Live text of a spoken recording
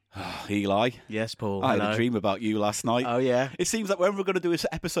Eli. Yes, Paul. I hello. had a dream about you last night. Oh, yeah? It seems like whenever we're going to do this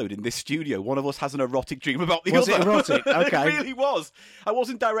episode in this studio, one of us has an erotic dream about the Was other. it erotic? Okay. It really was. I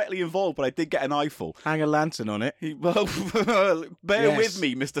wasn't directly involved, but I did get an eyeful. Hang a lantern on it. Well, bear Yes. with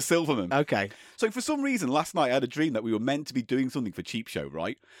me, Mr. Silverman. Okay. So for some reason, last night I had a dream that we were meant to be doing something for Cheap Show,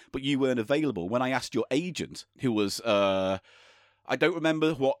 right? But you weren't available. When I asked your agent, who was, I don't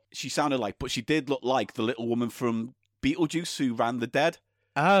remember what she sounded like, but she did look like the little woman from Beetlejuice who ran the dead.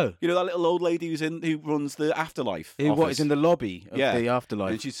 Oh. You know that little old lady who runs the Afterlife What office? is in the lobby of Yeah. the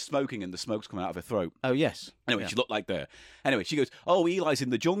afterlife? And she's smoking and the smoke's coming out of her throat. Oh, yes. Anyway, Yeah. she looked like there. Anyway, she goes, "Oh, Eli's in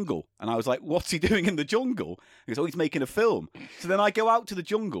the jungle." And I was like, "What's he doing in the jungle?" He goes, "Oh, he's making a film." So then I go out to the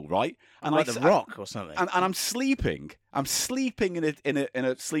jungle, right? And like The Rock or something. And I'm sleeping. I'm sleeping in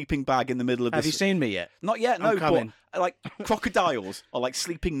a sleeping bag in the middle of Have this. you seen me yet? Not yet, no. I'm coming. But like crocodiles are like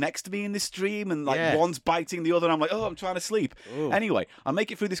sleeping next to me in this stream, and like Yeah. one's biting the other. And I'm like, "Oh, I'm trying to sleep." Ooh. Anyway, I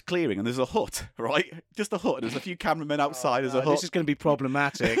make it through this clearing, and there's a hut, right? Just a hut. And there's a few cameramen outside. There's a hut. This is going to be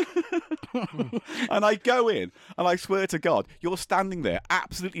problematic. And I go in, and I swear to God, you're standing there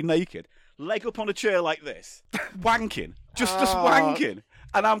absolutely naked, leg up on a chair like this, wanking, just wanking.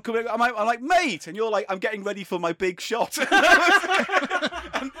 And I'm coming, I'm like, "Mate," and you're like, "I'm getting ready for my big shot." and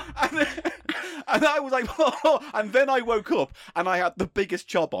I was like, "Oh," and then I woke up and I had the biggest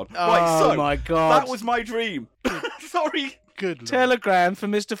job on. Right, so my God. that was my dream. Sorry. Good Lord. Telegram for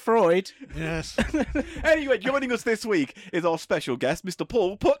Mr. Freud. Yes. Anyway, joining us this week is our special guest, Mr.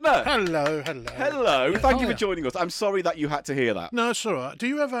 Paul Putner. Hello. Hello. Thank you for Hiya. joining us. I'm sorry that you had to hear that. No, it's all right. Do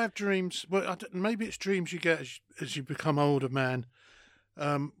you ever have dreams? Well, maybe it's dreams you get as you become older, man.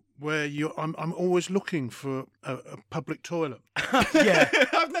 Where I'm always looking for a public toilet. Yeah.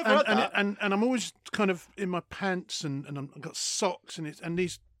 I've never had that. and I'm always kind of in my pants and I've got socks and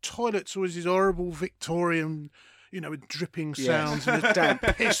these toilets always these horrible Victorian, with dripping sounds and there's damp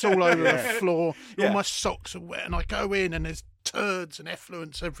piss all over the floor. Yeah. All my socks are wet and I go in and there's turds and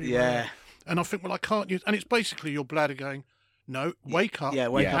effluents everywhere. Yeah. And I think, well, I can't use, and it's basically your bladder going, no, wake up. Yeah,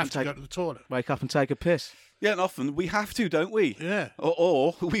 wake you up have and to take- go to the toilet. Wake up and take a piss. Yeah, and often we have to, don't we? Yeah.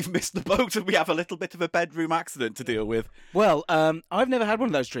 Or we've missed the boat and we have a little bit of a bedroom accident to deal with. Well, I've never had one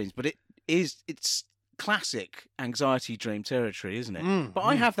of those dreams, but it's classic anxiety dream territory, isn't it? But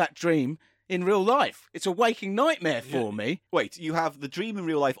I have that dream in real life. It's a waking nightmare for me. Wait, you have the dream in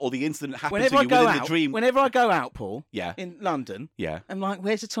real life or the incident happens Whenever to I you go within out, the dream? whenever I go out, Paul, Yeah. in London, Yeah. I'm like,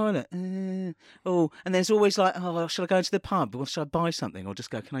 "Where's the toilet?" And there's always like, "Oh, well, shall I go to the pub? Or shall I buy something? Or just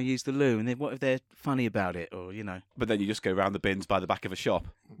go, can I use the loo?" And then what if they're funny about it? Or, But then you just go round the bins by the back of a shop.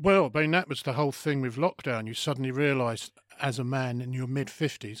 Well, I mean, that was the whole thing with lockdown. You suddenly realise, as a man in your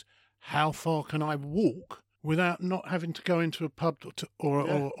mid-50s, how far can I walk without not having to go into a pub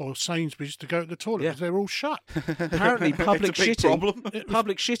or Sainsbury's to go to the toilet, Yeah. because they're all shut. apparently public It's a big shitting, problem.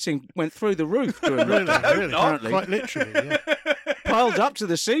 public shitting went through the roof during Really, lockdown, really, apparently. quite literally, yeah. Piled up to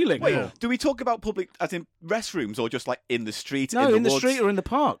the ceiling. Wait, Yeah. do we talk about public as in restrooms or just like in the street? No, in the woods? street or in the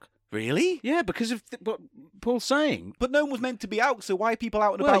park. Really? Yeah, because of what Paul's saying. But no one was meant to be out, so why are people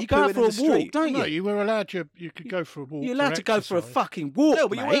out and Well, about you go out pooing for in a the walk, street? don't No, you? you were allowed, you could go for a walk. You're allowed to go for a exercise. fucking walk, No,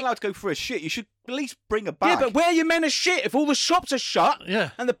 but you mate. weren't allowed to go for a shit. You should at least bring a Yeah, bag. but where are you meant to shit if all the shops are shut Yeah.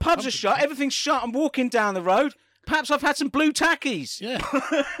 and the pubs are shut, everything's shut, I'm walking down the road. Perhaps I've had some blue tackies. Yeah,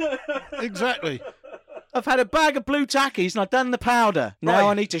 exactly. I've had a bag of blue tackies and I've done the powder. Now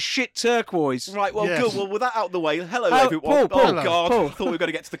Right. I need to shit turquoise. Right, well, Yes. good. Well, with that out of the way, hello, Oh, everyone. Paul, oh, God. Paul. I thought we were going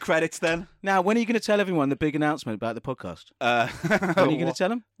to get to the credits then. Now, when are you going to tell everyone the big announcement about the podcast? When are you going to tell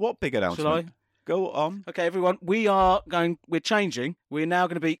them? What big announcement? Shall I? Go on. Okay, everyone, we're changing. We're now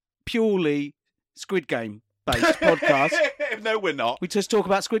going to be purely Squid Game based podcast. No, we're not. We just talk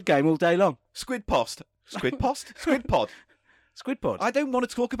about Squid Game all day long. Squid Post. Squid Post? Squid Pod. Squid Pod. I don't want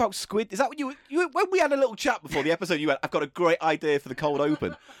to talk about squid. Is that what you when we had a little chat before the episode, you went, "I've got a great idea for the cold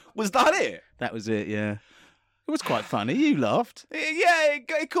open." Was that it? That was it, yeah. It was quite funny. You laughed. Yeah,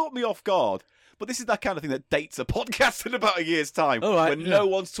 it caught me off guard. But this is that kind of thing that dates a podcast in about a year's time. All right, when no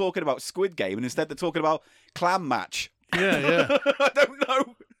one's talking about Squid Game and instead they're talking about Clam Match. Yeah, yeah. I don't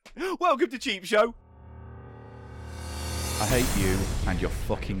know. Welcome to Cheap Show. I hate you and your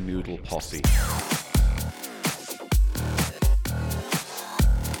fucking noodle posse.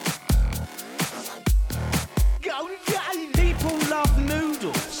 People love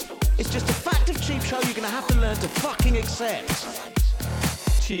noodles. It's just a fact of Cheap Show you're going to have to learn to fucking accept.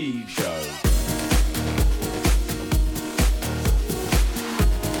 Cheap Show.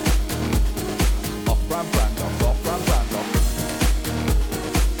 Off-brand brand off, off-brand brand off.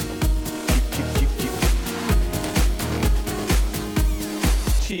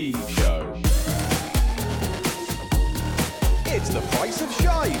 Cheap Show. It's the price of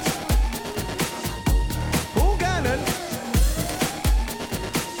shite.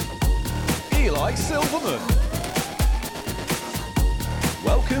 Eli Silverman.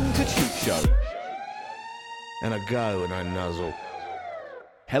 Welcome to Cheap Show. And I go and I nuzzle.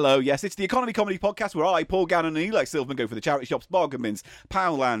 Hello, yes, it's the Economy Comedy Podcast where I, Paul Gannon and Eli Silverman go for the charity shops, bargain bins,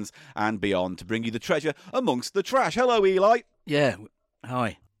 Poundlands and beyond to bring you the treasure amongst the trash. Hello, Eli. Yeah.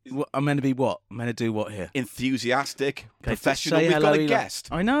 Hi. I'm meant to be what? I'm meant to do what here? Enthusiastic, Okay, professional. say We've hello, got a Eli. guest.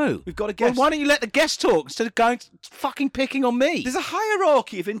 I know. We've got a guest. Well, why don't you let the guest talk instead of going fucking picking on me? There's a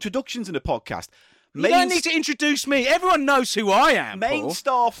hierarchy of introductions in a podcast. You don't need to introduce me. Everyone knows who I am. Main Paul.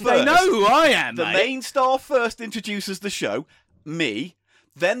 star first. They know who I am, The mate. main star first introduces the show, me,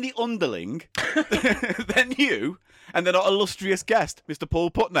 then the underling, then you, and then our illustrious guest, Mr.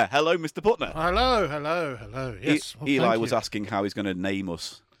 Paul Putner. Hello, Mr. Putner. Hello. Yes. well, Eli thank was you. asking how he's going to name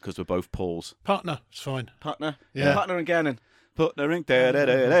us because we're both Pauls. Partner, it's fine. Putner. Yeah. Putner and Gannon. Putner and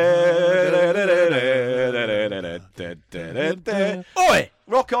Oi!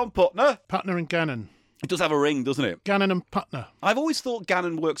 rock on, Putner. Partner and Gannon. It does have a ring, doesn't it? Gannon and Putner. I've always thought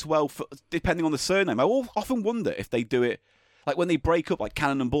Gannon works well for, depending on the surname. I often wonder if they do it like when they break up, like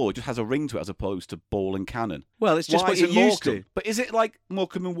Cannon and Ball, it just has a ring to it as opposed to Ball and Cannon. Well, it's just Why what is you're it used Morecambe? to. But is it like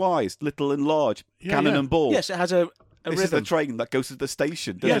Morecambe and Wise, little and large, Yeah, Cannon yeah. and Ball? Yes, it has a This is rhythm. the train that goes to the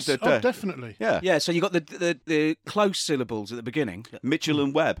station. Yes, Da-da-da-da. definitely. Yeah. Yeah, so you got the close syllables at the beginning. Mitchell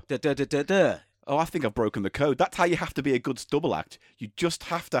and Webb. Da da da da da. Oh, I think I've broken the code. That's how you have to be a good double act. You just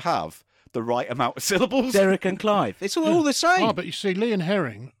have to have the right amount of syllables. Derek and Clive. It's all the same. Oh, but you see, Lee and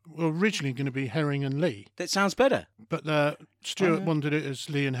Herring were originally going to be Herring and Lee, That sounds better. but Stuart wanted it as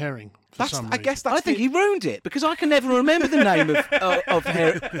Lee and Herring for some I reason. guess that's I think he ruined it because I can never remember the name of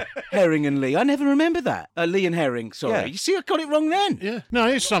Herring and Lee. I never remember that. Lee and Herring, sorry. Yeah. You see, I got it wrong then. Yeah. No,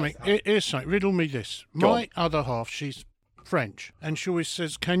 here's something. Here's something. Riddle me this. Go My on. other half, she's French, and she always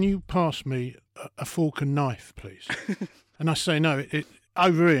says, "Can you pass me a fork and knife, please?" And I say, "No.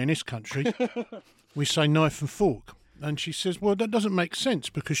 Over here in this country, we say knife and fork." And she says, "Well, that doesn't make sense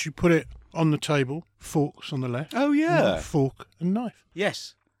because you put it on the table, forks on the left. Oh, yeah. Fork and knife."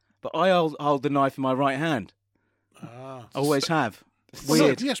 Yes, but I hold the knife in my right hand. Ah. Always have. Well, no,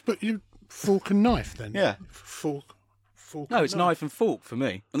 Weird. yes, but you fork and knife then. Yeah. Fork. No, and it's knife and fork for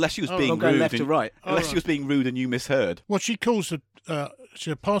me. Unless she was Oh, being I'm going rude. left to and- right. Unless she was being rude and you misheard. Well, she calls it.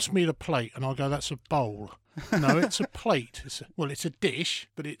 She'll pass me the plate, and I'll go, "That's a bowl." No, it's a plate. It's a dish,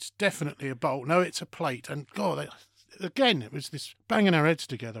 but it's definitely a bowl. No, it's a plate. And God, again, it was this banging our heads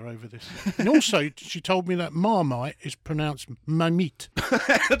together over this. And also, she told me that Marmite is pronounced mamite.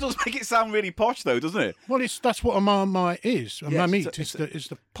 That does make it sound really posh, though, doesn't it? Well, that's what a Marmite is. A Yes, mamite it's is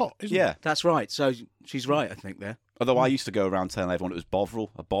the pot, isn't Yeah. it? That's right. So she's right, I think, there. Although I used to go around telling everyone it was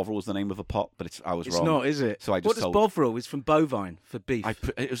Bovril. A Bovril was the name of a pot, but I was It's wrong. not, is it? So I just what does told- Bovril? It's from bovine, for beef.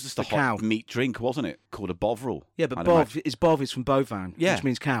 It was just The a hot cow. meat drink, wasn't it? Called a Bovril. Yeah, but I'd bov imagine. is from bovine, Yeah. which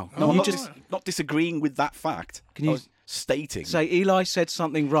means cow. No, I'm you not, just not disagreeing with that fact. Can you I was stating. say Eli said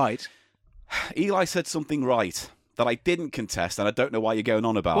something right. Eli said something right that I didn't contest, and I don't know why you're going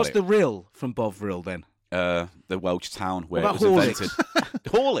on about What's it. the rill from Bovril then? The Welsh town where What it was about invented.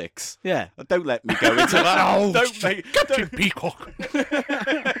 Horlicks. Yeah. Don't let me go into that. Don't make. Captain Peacock.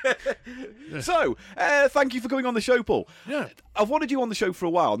 So, thank you for coming on the show, Paul. Yeah. I've wanted you on the show for a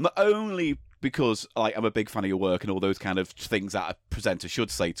while, not only because I'm a big fan of your work and all those kind of things that a presenter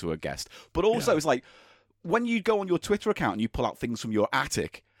should say to a guest, but also it's like when you go on your Twitter account and you pull out things from your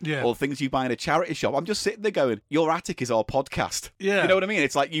attic. Yeah. Or things you buy in a charity shop. I'm just sitting there going, your attic is our podcast. Yeah. You know what I mean?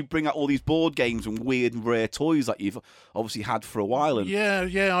 It's like you bring out all these board games and weird and rare toys that you've obviously had for a while. And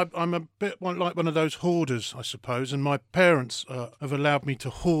Yeah. I'm a bit like one of those hoarders, I suppose, and my parents have allowed me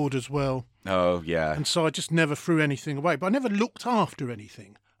to hoard as well. Oh, yeah. And so I just never threw anything away, but I never looked after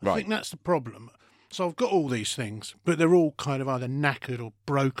anything. I Right. think that's the problem. So I've got all these things, but they're all kind of either knackered or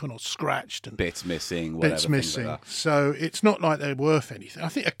broken or scratched and Bits missing, whatever. bits things missing. Like that. So it's not like they're worth anything. I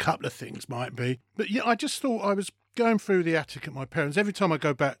think a couple of things might be. But yeah, I just thought I was going through the attic at my parents. Every time I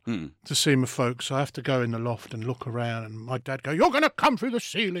go back to see my folks, I have to go in the loft and look around, and my dad go, "You're going to come through the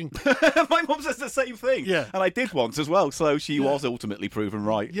ceiling." My mum says the same thing. Yeah. And I did once as well, so she was ultimately proven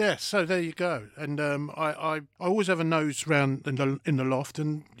right. Yeah, so there you go. And I always have a nose round in the loft,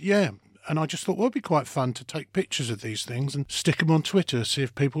 and yeah. And I just thought, well, it'd be quite fun to take pictures of these things and stick them on Twitter, see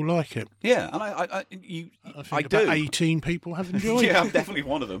if people like it. Yeah, and I I think do. about 18 people have enjoyed Yeah, it. I'm definitely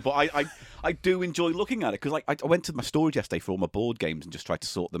one of them. But I do enjoy looking at it because I went to my storage yesterday for all my board games and just tried to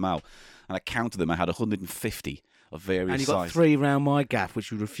sort them out. And I counted them. I had 150 of various And you've got sizes. 3 round my gaff,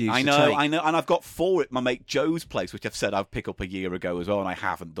 which you refuse I to know, take. I know, and I've got 4 at my mate Joe's place, which I've said I'd pick up a year ago as well, and I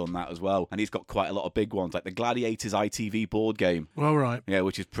haven't done that as well. And he's got quite a lot of big ones, like the Gladiators ITV board game. Well, right. Yeah,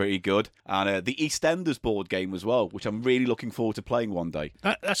 which is pretty good. And the EastEnders board game as well, which I'm really looking forward to playing one day.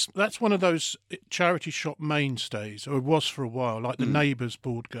 That's one of those charity shop mainstays, or it was for a while, like the Neighbours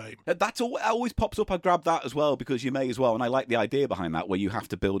board game. That's always pops up. I grab that as well because you may as well. And I like the idea behind that, where you have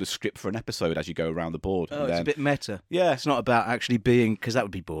to build a script for an episode as you go around the board. Oh, And it's then- a bit meta. Yeah. It's not about actually being, because that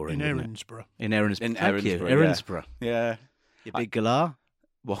would be boring. In wouldn't it? Erinsborough. In Erinsborough. In Thank you. Erinsborough, yeah. Erinsborough. Yeah. You big galah.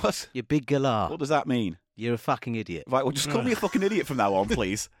 What? You big galah. What does that mean? You're a fucking idiot. Right, well, just call me a fucking idiot from now on,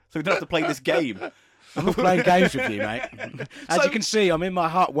 please. So we don't have to play this game. I'm not playing games with you, mate. As So- you can see, I'm in my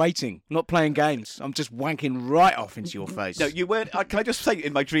heart waiting. I'm not playing games. I'm just wanking right off into your face. No, you weren't. Can I just say,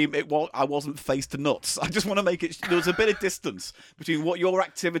 in my dream, I wasn't face to nuts. I just want to make it. There was a bit of distance between what your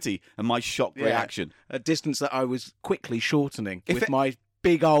activity and my shocked Yeah. reaction. A distance that I was quickly shortening If with it- my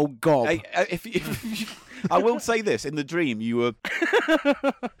big old gob. Hey, I will say this: in the dream, you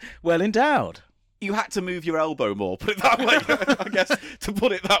Well endowed. had to move your elbow more. Put it that way, I guess. To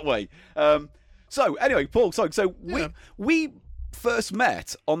put it that way. So anyway, Paul. So we first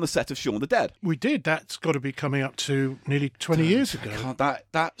met on the set of Shaun of the Dead. We did. That's got to be coming up to nearly 20 years ago. God,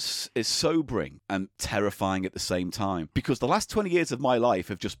 that is sobering and terrifying at the same time, because the last 20 years of my life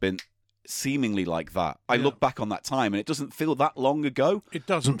have just been seemingly like that. I look back on that time and it doesn't feel that long ago. It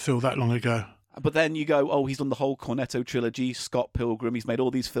doesn't feel that long ago. But then you go, oh, he's done the whole Cornetto trilogy, Scott Pilgrim. He's made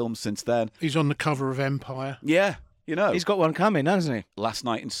all these films since then. He's on the cover of Empire. Yeah, you know. He's got one coming, hasn't he? Last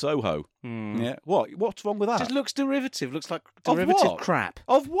Night in Soho. Yeah. What's wrong with that? Just looks derivative. Looks like Of derivative what? crap.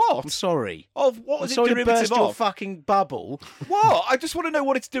 Of what? I'm sorry. Of what I'm is it sorry to derivative burst your of? fucking bubble. What? I just want to know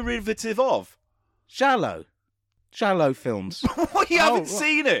what it's derivative of. Shallow films. What? You haven't what?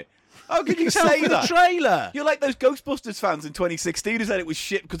 seen it? How can you Tell say from the that? trailer. You're like those Ghostbusters fans in 2016 who said it was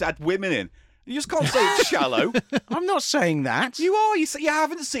shit because it had women in. You just can't say it's shallow. I'm not saying that. You are. You say you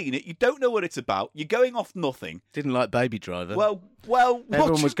haven't seen it. You don't know what it's about. You're going off nothing. Didn't like Baby Driver. Well.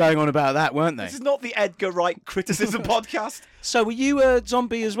 Everyone was going on about that, weren't they? This is not the Edgar Wright criticism podcast. So were you a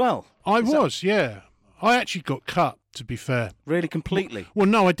zombie as well? I was, yeah. I actually got cut, to be fair. Really, completely? Well,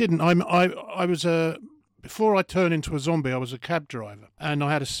 no, I didn't. I was a... Before I turned into a zombie, I was a cab driver. And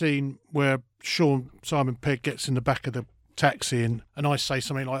I had a scene where Simon Pegg gets in the back of the taxi and I say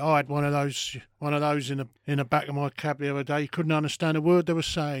something like, I had one of those in the back of my cab the other day. You couldn't understand a word they were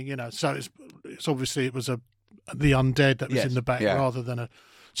saying, you know. So it's obviously it was the undead that was Yes, in the back yeah. rather than a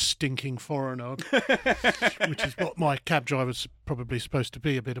stinking foreigner, which is what my cab driver's probably supposed to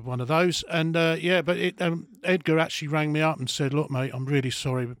be, a bit of one of those. And but Edgar actually rang me up and said, look, mate, I'm really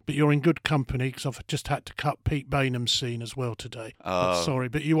sorry, but you're in good company because I've just had to cut Pete Bainham's scene as well today. Oh. Sorry,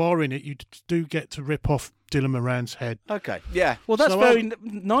 but you are in it. You do get to rip off Dylan Moran's head. Okay. Yeah. Well, that's So very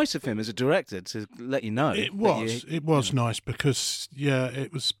nice of him as a director to let you know. It that was nice because, I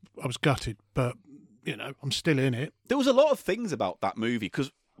was gutted, but, you know, I'm still in it. There was a lot of things about that movie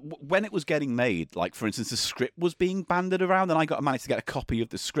because when it was getting made, like for instance, the script was being banded around, and I managed to get a copy of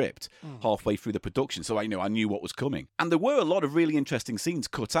the script halfway through the production, so I knew what was coming. And there were a lot of really interesting scenes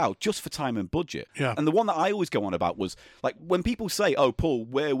cut out just for time and budget. Yeah. And the one that I always go on about was like when people say, "Oh, Paul,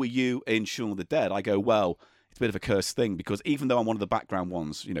 where were you in Shaun of the Dead?" I go, "Well, it's a bit of a cursed thing because even though I'm one of the background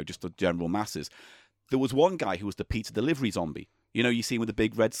ones, you know, just the general masses, there was one guy who was the pizza delivery zombie." You know, you see him with the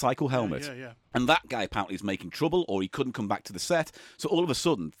big red cycle helmet. Yeah. And that guy apparently was making trouble or he couldn't come back to the set. So all of a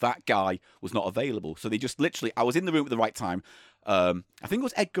sudden, that guy was not available. So they just literally, I was in the room at the right time. I think it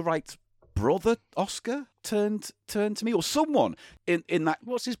was Edgar Wright's brother, Oscar, turned to me, or someone in that.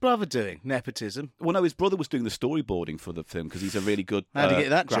 What's his brother doing? Nepotism? Well, no, his brother was doing the storyboarding for the film because he's a really good How'd he get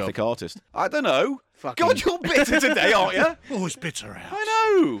that graphic job? artist. I don't know. Fucking- God, you're bitter today, aren't you? Always bitter out. I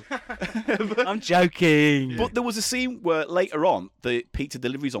know. I'm joking. But there was a scene where later on, the pizza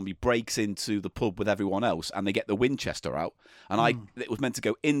delivery zombie breaks into the pub with everyone else and they get the Winchester out. And it was meant to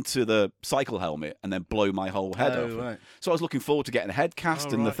go into the cycle helmet and then blow my whole head Oh, off. right. So I was looking forward to getting a head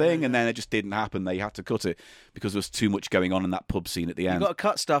cast and the right, thing, yeah, and then it just didn't happen. They had to cut it because there was too much going on in that pub scene at the You've end. got to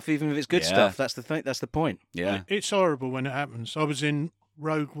cut stuff even if it's good Yeah. stuff. That's the thing. That's the point. Yeah. It's horrible when it happens. I was in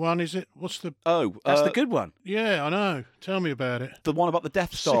Rogue One, is it? What's the... Oh, That's the good one. Yeah, I know. Tell me about it. the one about the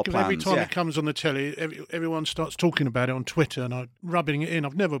Death Star Sick of every plans. time yeah. it comes on the telly, everyone starts talking about it on Twitter, and I'm rubbing it in.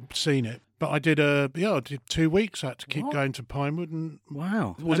 I've never seen it, but I did. I did 2 weeks. I had to keep going to Pinewood, and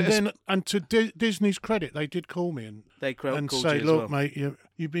Wow. Was it a then and to Disney's credit, they did call me and They and called say, you as "Look, well. mate,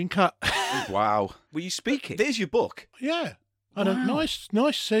 you've been cut." Wow. Were you speaking? There's your book. Yeah, And a nice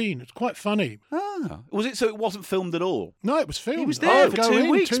scene. It's quite funny. Ah, was it? So it wasn't filmed at all. No, it was filmed. He was there for Go 2 in,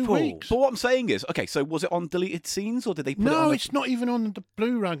 weeks, 2 Paul. weeks. But what I'm saying is, okay, so was it on deleted scenes or did they put it on? No, it's not even on the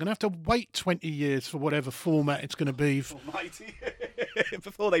Blu-ray. I'm going to have to wait 20 years for whatever format it's going to be. Almighty.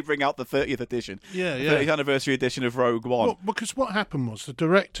 Before they bring out the 30th edition. Yeah, the yeah. 30th anniversary edition of Rogue One. Well, because what happened was the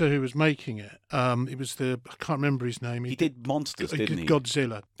director who was making it, it was I can't remember his name. He did Monsters, didn't he?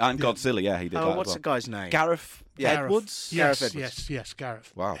 Godzilla. And Godzilla, yeah, he did that Oh, as what's well. the guy's name? Gareth Edwards? Yes, Gareth Edwards. yes,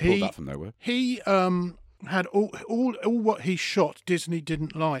 Gareth. Wow, pulled that from nowhere. He had all what he shot Disney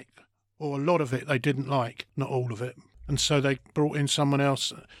didn't like, or a lot of it they didn't like, not all of it. And so they brought in someone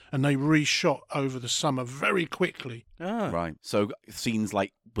else and they reshot over the summer very quickly. Oh. Right. So scenes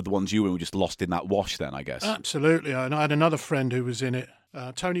like with the ones you were just lost in that wash then, I guess. Absolutely. And I had another friend who was in it.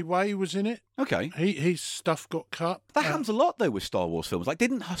 Tony Way was in it. Okay. His stuff got cut. That happens a lot, though, with Star Wars films. Like,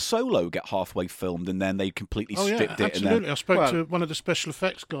 didn't Solo get halfway filmed and then they completely Oh, yeah, stripped it? absolutely. And then... I spoke to one of the special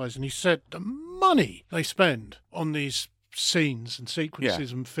effects guys and he said the money they spend on these scenes and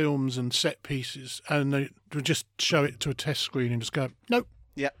sequences and films and set pieces, and they would just show it to a test screen and just go, nope.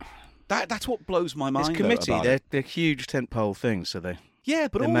 Yeah. That's what blows my mind. It's committee. Though, They're huge tentpole things, so they're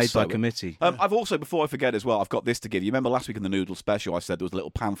but made also, by committee. I've also, before I forget as well, I've got this to give you. Remember last week in the Noodle special, I said there was a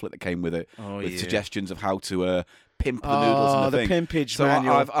little pamphlet that came with it with suggestions of how to pimp the noodles and the thing. pimpage so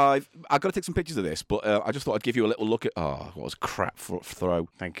manual. I've got to take some pictures of this, but I just thought I'd give you a little look at. Oh, what was crap throw?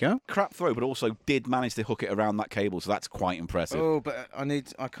 Thank you. Crap throw, but also did manage to hook it around that cable, so that's quite impressive. Oh, but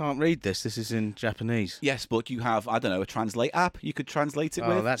I can't read this. This is in Japanese. Yes, but you have, I don't know, a translate app you could translate it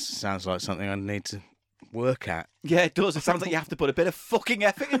Oh, with. that sounds like something I need to work at. Yeah, it does. It sounds like you have to put a bit of fucking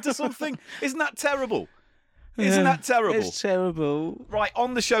effort into something. Isn't that terrible? Isn't that terrible? It's terrible. Right,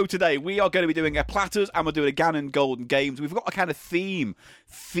 on the show today, we are going to be doing a Platters and we're doing a Gannon Golden Games. We've got a kind of theme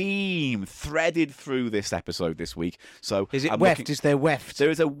threaded through this episode this week. So Is it weft? Is there weft? There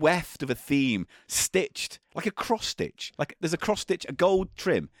is a weft of a theme stitched, like a cross stitch. Like there's a cross stitch, a gold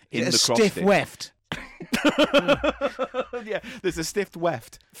trim in the cross stiff stitch. weft. Yeah, there's a stiff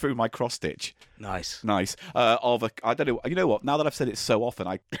weft through my cross stitch. Nice. I don't know. You know what? Now that I've said it so often,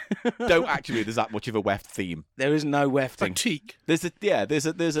 I don't actually. There's that much of a weft theme. There is no wefting. Batik.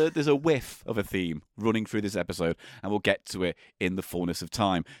 There's a whiff of a theme running through this episode, and we'll get to it in the fullness of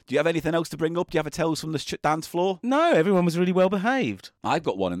time. Do you have anything else to bring up? Do you have a tales from the dance floor? No, everyone was really well behaved. I've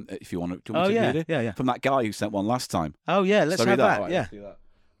got one. If you want to, read it? Yeah. From that guy who sent one last time. Oh yeah, let's Shall I have read that. All right, Yeah. let's do that.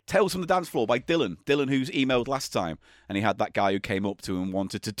 Tales from the Dance Floor by Dylan. Dylan, who's emailed last time, and he had that guy who came up to him and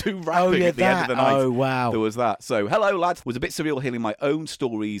wanted to do rapping at the end of the night. Oh, wow. There was that. So, hello, lads. It was a bit surreal hearing my own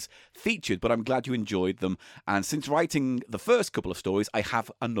stories featured, but I'm glad you enjoyed them. And since writing the first couple of stories, I have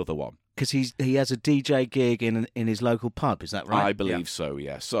another one. Because he has a DJ gig in his local pub, is that right? I believe so,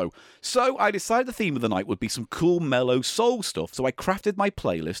 yeah. So I decided the theme of the night would be some cool, mellow soul stuff. So I crafted my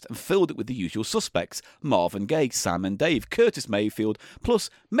playlist and filled it with the usual suspects: Marvin Gaye, Sam and Dave, Curtis Mayfield, plus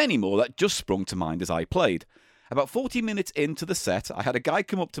many more that just sprung to mind as I played. About 40 minutes into the set, I had a guy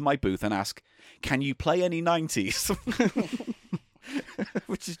come up to my booth and ask, "Can you play any 90s?"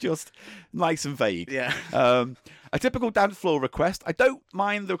 Which is just nice and vague. Yeah. A typical dance floor request. I don't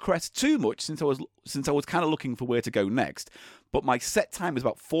mind the request too much since I was kind of looking for where to go next. But my set time is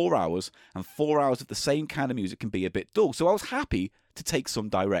about 4 hours, and 4 hours of the same kind of music can be a bit dull. So I was happy to take some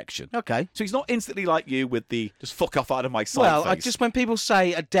direction. Okay. So he's not instantly like you with the just fuck off out of my sight Well, face. just when people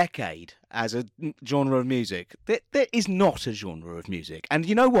say a decade as a genre of music, there is not a genre of music. And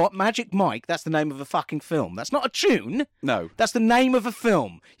you know what? Magic Mike, that's the name of a fucking film. That's not a tune. No. That's the name of a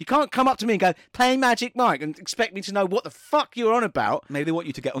film. You can't come up to me and go, play Magic Mike, and expect me to know what the fuck you're on about. Maybe they want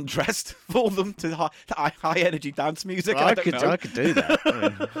you to get undressed for them to high energy dance music. Well, I don't know. I could do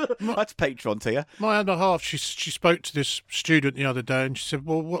that. That's Patreon to you. My other half, she spoke to this student the other day and she said,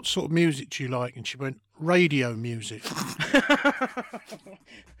 well, what sort of music do you like? And she went, radio music.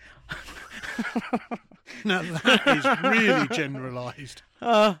 Now that is really generalised.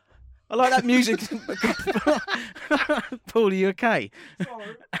 I like that music. Paul, are you okay?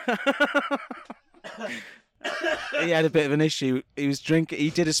 He had a bit of an issue. He was drinking. He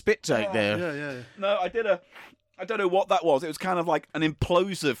did a spit take there. Yeah. No, I don't know what that was. It was kind of like an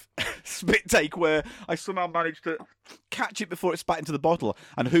implosive spit take where I somehow managed to catch it before it spat into the bottle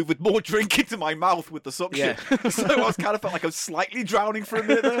and hoovered more drink into my mouth with the suction. Yeah. So I was kind of felt like I was slightly drowning for a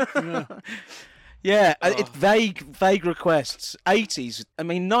minute there. Yeah, it's vague requests. 80s, I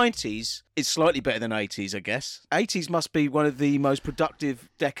mean 90s is slightly better than 80s, I guess. 80s must be one of the most productive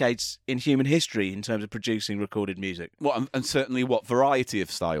decades in human history in terms of producing recorded music. What and certainly what variety of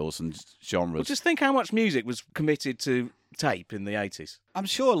styles and genres. Well, just think how much music was committed to tape in the 80s. I'm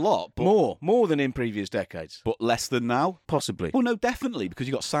sure a lot, but More than in previous decades. but less than now. Possibly. Well, no, definitely, because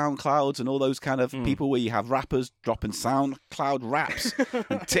you got SoundClouds and all those kind of people where you have rappers dropping SoundCloud raps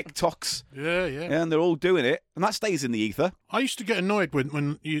and TikToks, Yeah. and they're all doing it, and that stays in the ether. I used to get annoyed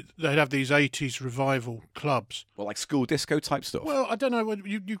when they'd have these 80s revival clubs. Well, like school disco type stuff. Well, I don't know when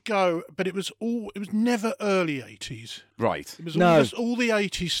you go, but it was never early 80s. Right. It was No. all the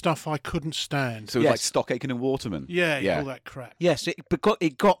 80s stuff I couldn't stand. So it was like Yes. Stock Aitken and Waterman. Yeah, all that crap. Yes,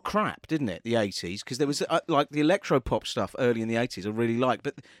 it got crap, didn't it? The 80s, because there was like the electro pop stuff early in the 80s. I really liked,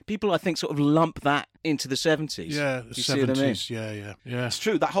 but people I think sort of lump that into the 70s. Yeah, Do the you see what I mean? 70s. Yeah. It's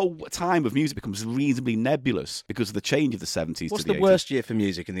true. That whole time of music becomes reasonably nebulous because of the change of the 70s What's to the the 80s. worst year for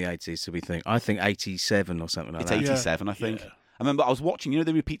music in the 80s? Do we think? I think 87 or something like It's that. 87, I think. Yeah. I remember I was watching,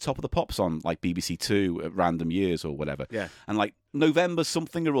 they repeat Top of the Pops on like BBC Two at random years or whatever. Yeah. And like November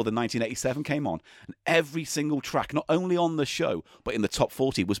something or other, 1987 came on, and every single track, not only on the show, but in the top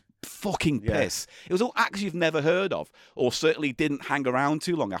 40 was fucking piss. It was all acts you've never heard of, or certainly didn't hang around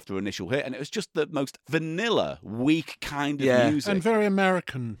too long after initial hit, and it was just the most vanilla, weak kind of music. And very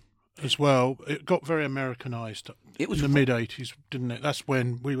American as well. It got very Americanized. It was in the mid-80s, didn't it? That's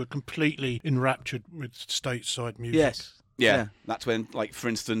when we were completely enraptured with stateside music. Yes. Yeah, that's when, like, for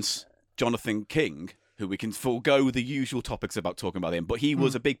instance, Jonathan King, who we can forego the usual topics about talking about him, but he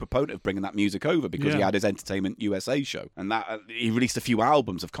was a big proponent of bringing that music over because he Yeah. had his Entertainment USA show, and that he released a few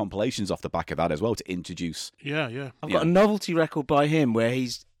albums of compilations off the back of that as well to introduce. Yeah. I've got a novelty record by him where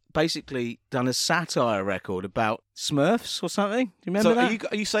he's basically done a satire record about Smurfs or something. Do you remember So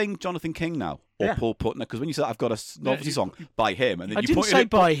that? are you saying Jonathan King now? Or Yeah. Paul Putner? Because when you said I've got a novelty song by him, and then I you didn't pointed say at-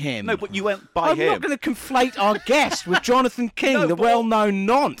 by him. No, but you went by I'm him. not going to conflate our guest with Jonathan King, No, the but- well-known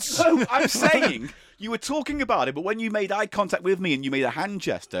nonce. No, I'm saying you were talking about it, but when you made eye contact with me and you made a hand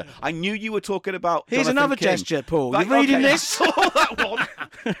gesture, I knew you were talking about. Here's Jonathan another King. gesture, Paul. Right, You reading okay, this? I saw that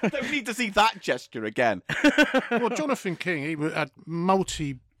one. Don't need to see that gesture again. Well, Jonathan King, he had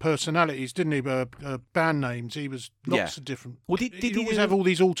multi-personalities, didn't he? Band names. He was lots of different. Well, did He'd he always do- have all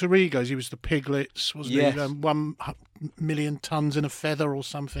these alter egos. He was the Piglets, wasn't Yes. he? 1,000,000 tons in a feather or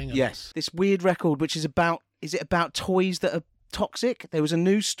something. Yes. This weird record, which is it about toys that are toxic? There was a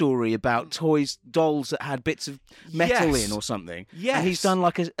news story about dolls that had bits of metal Yes. in or something. Yes. And he's done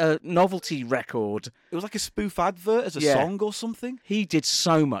like a novelty record. It was like a spoof advert as a Yeah. song or something. He did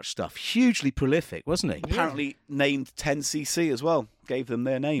so much stuff. Hugely prolific, wasn't he? Apparently named 10cc as well. Gave them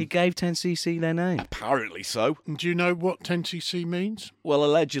their name. He gave 10cc their name. Apparently so. And do you know what 10cc means? Well,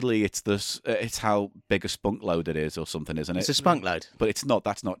 allegedly it's it's how big a spunk load it is or something, isn't It's it? a spunk load. But it's not.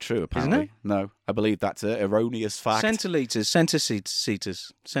 That's not true. Apparently, it? No. I believe that's an erroneous fact. Centiliters,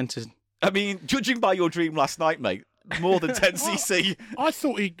 centiliters, center. I mean, judging by your dream last night, mate, more than 10cc. I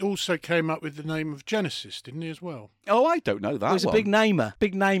thought he also came up with the name of Genesis, didn't he, as well? Oh, I don't know that. He was a one. big namer,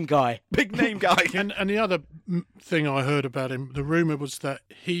 big name guy. big name guy. And the other thing I heard about him, the rumour was that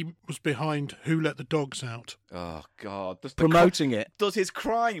he was behind Who Let the Dogs Out. Oh God! Does Promoting it. Does his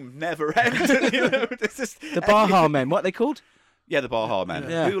crime never end? You know, it's just- The Baha Men, what are they called? Yeah, the Baha Men.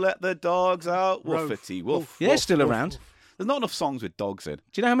 Yeah. Who let the dogs out? Rolf. Woofity woof. Yeah, woof, still woof, around. woof. There's not enough songs with dogs in. Do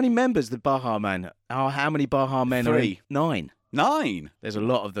you know how many members the Baha Men are? How many Baha Men are in? 3. 9. 9. There's a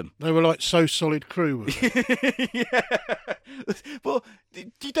lot of them. They were like So Solid Crew. Yeah. But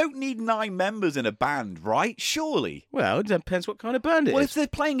you don't need 9 members in a band, right? Surely. Well, it depends what kind of band it Well, is. if they're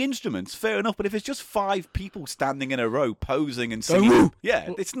playing instruments, fair enough. But if it's just 5 people standing in a row, posing and Go singing, woo! yeah,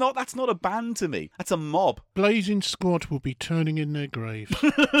 it's not. That's not a band to me. That's a mob. Blazing Squad will be turning in their graves.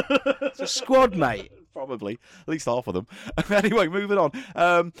 It's a squad, mate. Probably, at least half of them. Anyway, moving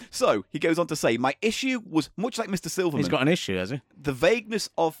on. So he goes on to say, my issue was much like Mr. Silverman. He's got an issue, has he? The vagueness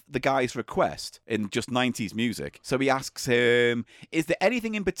of the guy's request in just 90s music. So he asks him, is there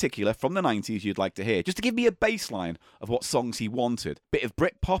anything in particular from the 90s you'd like to hear? Just to give me a baseline of what songs he wanted. Bit of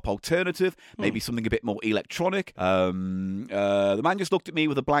Britpop, alternative, maybe something a bit more electronic. The man just looked at me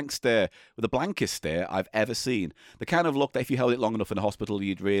with a blank stare, with the blankest stare I've ever seen. The kind of look that if you held it long enough in a hospital,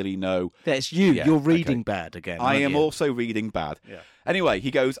 you'd really know. That's you. Yeah, You're okay. reading bad again. I aren't am you? also reading bad. Yeah. Anyway, he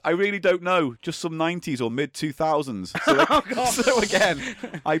goes, I really don't know, just some 90s or mid 2000s. So, so again,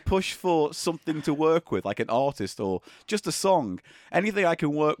 I push for something to work with, like an artist or just a song, anything I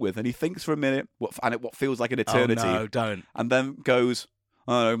can work with. And he thinks for a minute, and what feels like an eternity, Oh, no, don't. and then goes,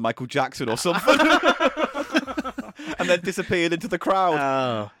 I don't know, Michael Jackson or something, and then disappeared into the crowd.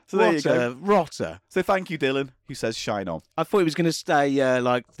 Oh, So there what you go. a rotter. So thank you, Dylan, who says shine on. I thought he was going to stay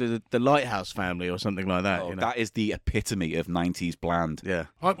like the Lighthouse Family or something like that. Oh, you know? that is the epitome of 90s bland. Yeah.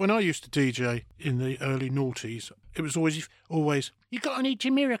 When I used to DJ in the early noughties, it was always, you got any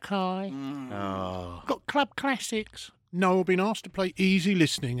Jamiroquai? Oh. Got Club Classics? Noel been asked to play Easy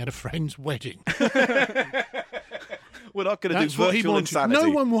Listening at a friend's wedding. We're not going to do That's what he virtual wanted. insanity. No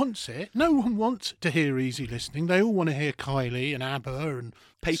one wants it. No one wants to hear Easy Listening. They all want to hear Kylie and ABBA and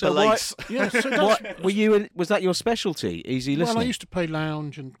Paper So why- lace. yeah. So that's, Was that your specialty? Easy listening. well, I used to play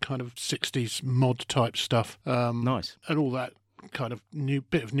lounge and kind of 60s mod type stuff. Nice. And all that kind of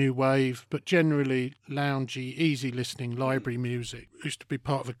bit of new wave, but generally loungy, easy listening, library music. Used to be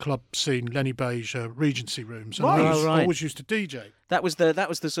part of a club scene, Lenny Beige, Regency Rooms. And Right. I Oh, right. always used to DJ. That was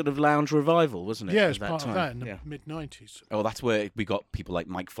the sort of lounge revival, wasn't it? Yeah, at as part time? of that in the Yeah. mid-90s. Oh, that's where we got people like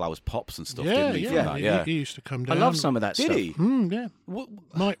Mike Flowers Pops and stuff, Yeah, didn't we? yeah. From that? He- Yeah. He used to come I down. love some of that Did stuff. he? Yeah. What,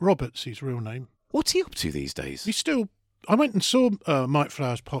 Mike Roberts, his real name. what's he up to these days? He's still. I went and saw Mike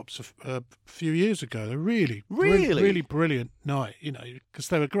Flowers Pops a few years ago. They're really really brilliant night, because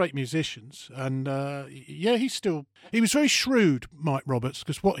they were great musicians. And yeah, he was very shrewd, Mike Roberts,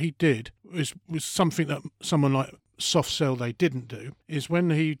 because what he did was something that someone like Soft Cell they didn't do. Is when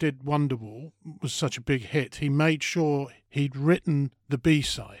he did Wonderwall was such a big hit, he made sure he'd written the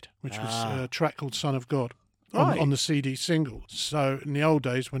B-side, which was a track called Son of God. On the CD single. So in the old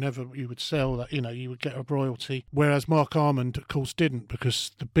days, whenever you would sell that, you would get a royalty. Whereas Mark Armand, of course, didn't,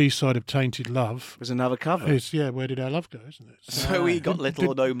 because the B-side of Tainted Love Was another cover. is, Where Did Our Love Go, isn't it? So he got little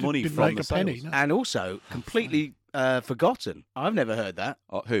or no money didn't from make the a penny, sales. no. And also completely forgotten. I've never heard that.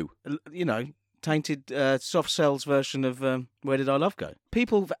 Who? Tainted Soft Cell's version of Where Did Our Love Go?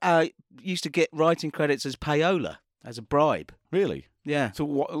 People used to get writing credits as payola, as a bribe. Really? Yeah. So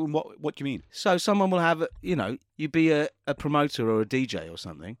what do you mean? So someone will have, you'd be a promoter or a DJ or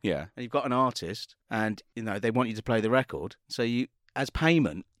something, Yeah. and you've got an artist, and they want you to play the record. So you, as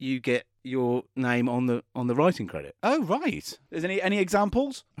payment, you get your name on the writing credit. Oh, right. Is any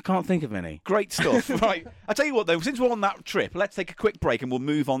examples? I can't think of any. Great stuff. Right. I tell you what, though, since we're on that trip, let's take a quick break and we'll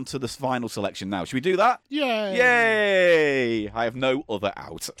move on to the final selection now. Should we do that? Yeah. Yay! I have no other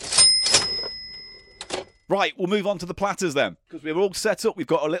out. Right, we'll move on to the platters then, because we're all set up. We've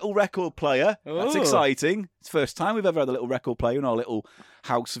got a little record player. That's Oh. exciting. It's the first time we've ever had a little record player in our little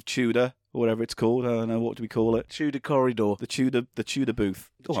house of Tudor, or whatever it's called. I don't know, what do we call it? Tudor corridor. The Tudor booth.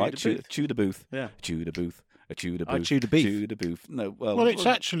 The All right, Tudor booth. Tudor booth. Yeah. Tudor booth. A Tudor Oh, booth. Tudor beef. Tudor booth. No, Well, it's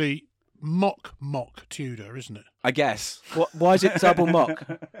actually mock Tudor, isn't it? I guess. Why is it double mock?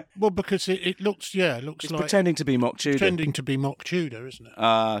 Well, because it looks It's like pretending to be mock Tudor. pretending to be mock Tudor, isn't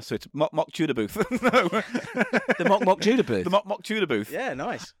it? So it's mock Tudor booth. No, The mock Tudor booth. the mock Tudor booth. Yeah,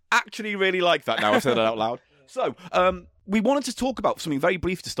 nice. Actually really like that now I've said it out loud. So, we wanted to talk about something very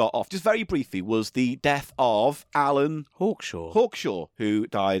brief to start off. Just very briefly, was the death of Alan Hawkshaw. who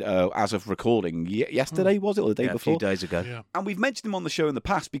died as of recording yesterday, was it, or the day Yeah, a before? few days ago. Yeah. And we've mentioned him on the show in the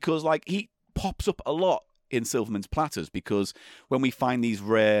past because, he pops up a lot in Silverman's Platters, because when we find these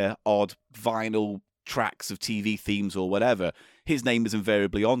rare, odd vinyl tracks of TV themes or whatever, his name is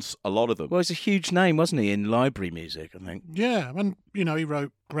invariably on a lot of them. Well, he's a huge name, wasn't he, in library music, I think. Yeah, and he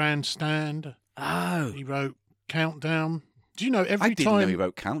wrote Grandstand. Oh. He wrote Countdown. Do you know I every didn't know time? he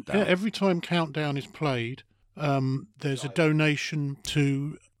wrote Countdown. Yeah, every time Countdown is played, there's a donation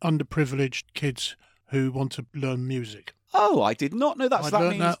to underprivileged kids who want to learn music. Oh, I did not know that. I So that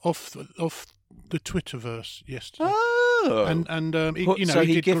learned means... that off the Twitterverse yesterday. Oh. And he, So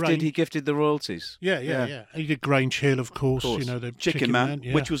he did Grange. he gifted the royalties. Yeah. He did Grange Hill, of course. The Chicken Man,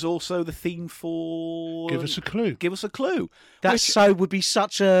 yeah. which was also the theme for... Give Us a Clue. Give Us a Clue. That would be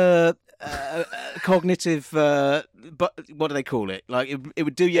such a cognitive. But what do they call it? Like it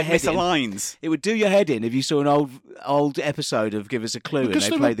would do your head in. Misaligns. It would do your head in if you saw an old episode of Give Us a Clue Because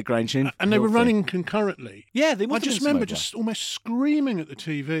and they they played were- the Grange Hill. And they were thing. running concurrently. Yeah, they I must have just been remember similar. just almost screaming at the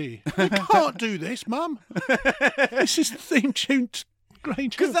TV. You can't do this, Mum. This is the theme tune to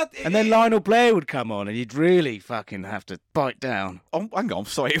Grange Hill. And then Lionel Blair would come on, and you'd really fucking have to bite down. Oh, hang on,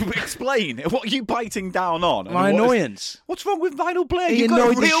 sorry. Explain. What are you biting down on? My annoyance. What's wrong with Vinyl Blair? He You've got a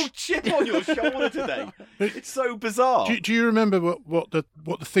annoyed the real chip on your shoulder today. It's so bizarre. Do you remember what the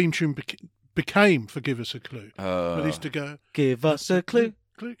theme tune became for Give Us a Clue? It used to go, Give us a clue.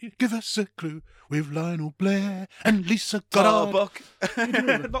 Give us a clue with Lionel Blair and Lisa Goddard.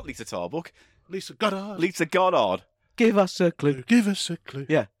 Tarbuck. Not Lisa Tarbuck. Lisa Goddard. Lisa Goddard. Give us a clue. Give us a clue.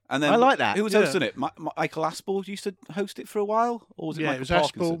 Yeah. And then I like that. Who was Yeah. hosting it? Michael Aspel used to host it for a while? Or was it Yeah, Michael it was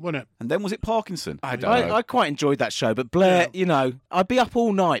Parkinson? Aspel, wasn't it? And then was it Parkinson? I don't know. I quite enjoyed that show, but Blair, I'd be up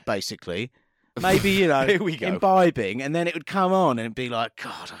all night basically. Maybe, Here we go. imbibing, and then it would come on and it'd be like,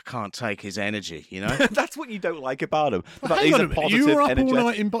 God, I can't take his energy, That's what you don't like about him. The Well, fact hang he's on a a minute. positive, You were up energetic... all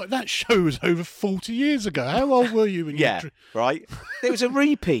night in that show was over 40 years ago. How old were you when you... Yeah, right? It was a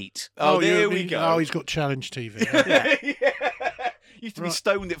repeat. Oh, there we go. Oh, he's got Challenge TV. Used to be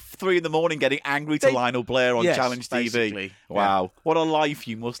stoned at 3 a.m, getting angry to Lionel Blair on Yes, Challenge TV. basically. Wow, what a life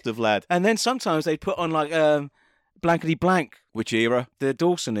you must have led. And then sometimes they'd put on like Blankety Blank, Which era? the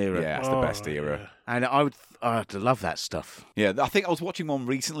Dawson era. Yeah, that's the best era. And I'd love that stuff. Yeah, I think I was watching one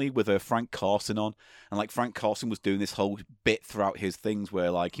recently with Frank Carson on, and like Frank Carson was doing this whole bit throughout his things where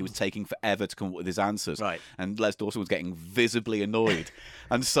like he was taking forever to come up with his answers, Right. And Les Dawson was getting visibly annoyed,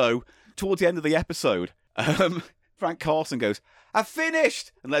 and so towards the end of the episode, Frank Carson goes, "I've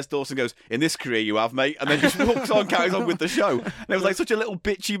finished," and Les Dawson goes, "In this career you have, mate," and then just walks on, carries on with the show. And it was like such a little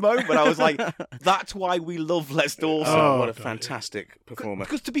bitchy moment. I was like, that's why we love Les Dawson. Oh, what a fantastic performer.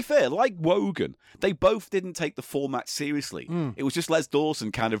 Because to be fair, like Wogan, they both didn't take the format seriously. It was just Les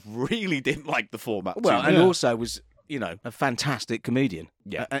Dawson kind of really didn't like the format. Well, too and much. also was, a fantastic comedian.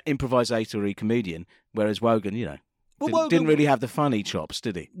 Yeah. An improvisatory comedian, whereas Wogan, Well, didn't, Wogan- didn't really have the funny chops,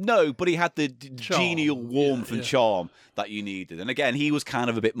 did he? No, but he had the genial warmth Yeah, and charm that you needed. And again, he was kind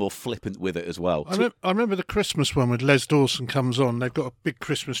of a bit more flippant with it as well. I remember the Christmas one with Les Dawson comes on. They've got a big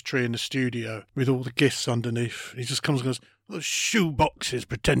Christmas tree in the studio with all the gifts underneath. He just comes and goes, "Those shoe boxes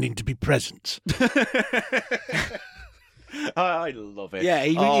pretending to be presents." I love it. Yeah,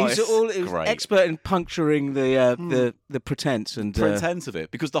 he was great. expert in puncturing the pretense and Pretense of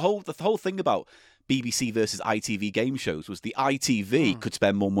it, because the whole thing about BBC versus ITV game shows was the ITV could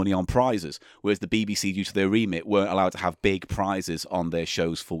spend more money on prizes, whereas the BBC, due to their remit, weren't allowed to have big prizes on their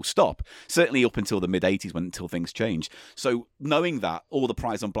shows full stop. Certainly up until the mid-80s, until things changed. So knowing that all the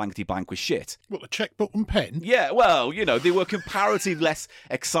prizes on Blankety Blank was shit. What, the checkbook and pen? Yeah, well, they were comparatively less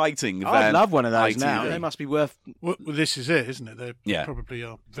exciting I'd than love one of those ITV. now. They must be worth. Well, this is it, isn't it? They Yeah. probably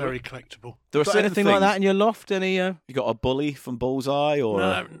are very collectible. There are Got certain anything things, like that in your loft? Any? You got a bully from Bullseye, or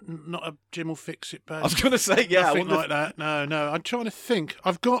No, not a Jim will fix it bad. I was going to say, yeah, I Nothing wonder like that. No. I'm trying to think.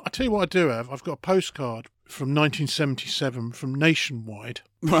 I tell you what I do have. I've got a postcard from 1977 from Nationwide,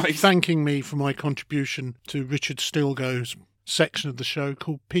 right. thanking me for my contribution to Richard Stilgoe's section of the show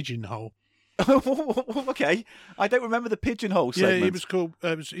called Pigeonhole. Okay, I don't remember the pigeonhole segment. Yeah, it was called.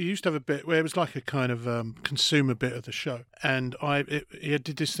 He used to have a bit where it was like a kind of consumer bit of the show, and he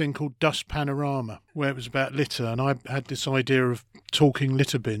did this thing called Dust Panorama, where it was about litter, and I had this idea of talking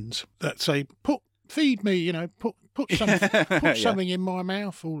litter bins that say, feed me, put something in my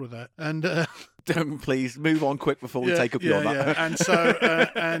mouth, all of that, and Don't please move on quick before we take up your that. yeah. And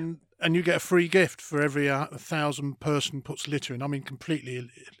so and you get a free gift for every 1,000 person puts litter in. I mean, completely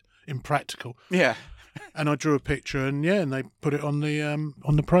impractical. Yeah. And I drew a picture, and they put it on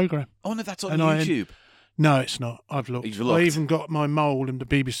the program. Oh no, that's on And YouTube. No, it's not. I've looked. You've looked. I even got my mole in the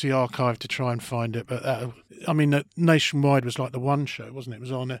BBC archive to try and find it. But Nationwide was like the one show, wasn't it? It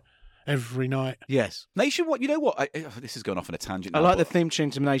was on every night. Yes. Nationwide. You know what? This is going off on a tangent. I now, like the but theme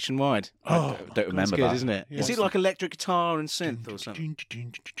tune to Nationwide. I don't That's remember good, that. isn't it? Yeah. Is it like electric guitar and synth or something?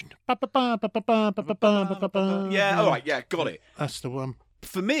 Yeah. All right. Yeah. Got it. That's the one.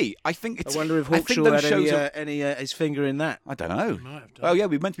 For me, I think it's. I wonder if I think Hawkshaw those had shows are- any his finger in that. I don't know. Might have done. Oh yeah,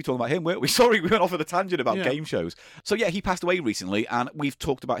 we meant to be talking about him, weren't we? Sorry, we went off on a tangent about Yeah. game shows. So yeah, he passed away recently, and we've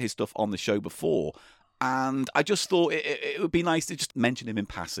talked about his stuff on the show before. And I just thought it would be nice to just mention him in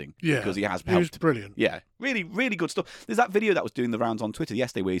passing, Yeah, because he has he was helped. brilliant. Yeah, really, really good stuff. There's that video that was doing the rounds on Twitter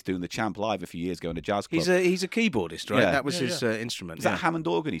yesterday where he's doing the Champ Live a few years ago in a jazz club. He's a keyboardist, right? Yeah. That was Yeah, his instrument. Is that Hammond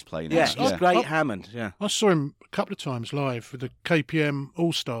organ he's playing? Yeah, on? he's great Hammond. Yeah. I saw him a couple of times live with the KPM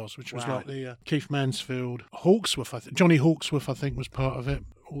All Stars, which was Wow. like the Keith Mansfield, Hawksworth. Johnny Hawksworth, I think, was part of it.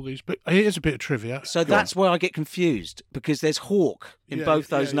 All these, but here's a bit of trivia. So that's where I get confused because there's Hawk in Yeah, both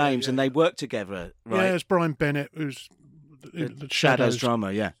those yeah, names, and yeah. they work together, Yeah, right? it's Brian Bennett, who's the Shadows drummer,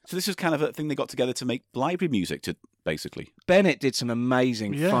 yeah. So this was kind of a thing they got together to make library music to, basically. Bennett did some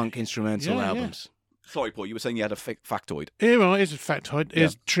amazing Yeah. funk instrumental Yeah, yeah. albums. Sorry, Paul, you were saying you had a factoid. Here's a factoid.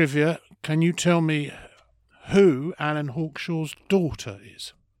 Here's trivia. Can you tell me who Alan Hawkshaw's daughter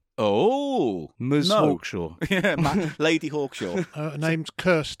is? Oh, Ms. no. Hawkshaw. Yeah, Lady Hawkshaw. Her name's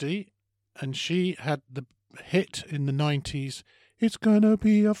Kirsty, and she had the hit in the 90s. It's gonna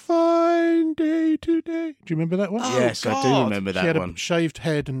be a fine day today. Do you remember that one? Oh, Yes, I do God. remember She that had one. a shaved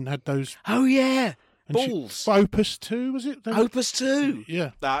head and had those. Oh yeah, and balls. Opus 2, was it? Opus 2.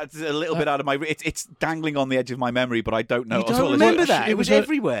 Yeah. That's a little bit out of my. It's dangling on the edge of my memory, but I don't know. You as don't well as- remember that? It was a-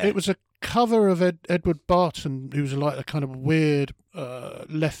 everywhere. It was a cover of Edward Barton, who was like a kind of weird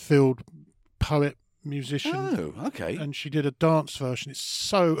left field poet musician. Oh, okay. And she did a dance version. It's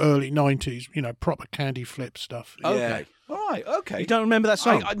so early 90s, proper Candy Flip stuff. Okay. All right, okay. You don't remember that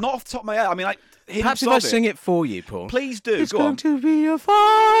song? Not off the top of my head. I mean, Perhaps if I sing it for you, Paul. Please do. It's Go going on. to be a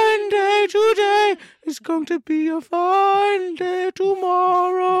fine day today. It's going to be a fine day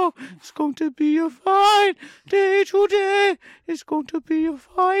tomorrow. It's going to be a fine day today. It's going to be a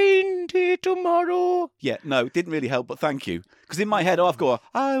fine day tomorrow. Yeah, no, it didn't really help, but thank you. Because in my head, I've got,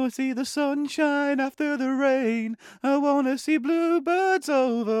 I will see the sunshine after the rain. I want to see bluebirds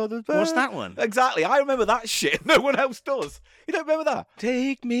over the... What's that one? Exactly. I remember that shit. No one else does. You don't remember that?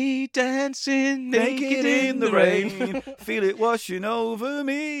 Take me dancing naked in the rain. Feel it washing over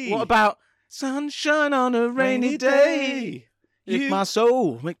me. What about sunshine on a rainy day? Make my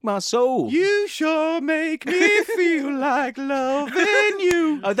soul. You sure make me feel like loving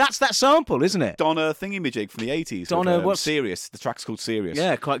you. Oh, that's that sample, isn't it? Donna thingamajig from the 80s. Donna, what's what's... Serious. The track's called Serious.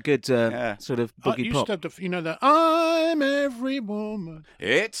 Yeah, quite good sort of I boogie used pop. to have the, that I'm every woman.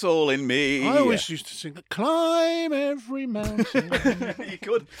 It's all in me. I always used to sing, climb every mountain.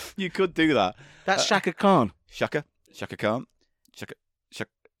 You could do that. That's Shaka Khan. Shaka Khan.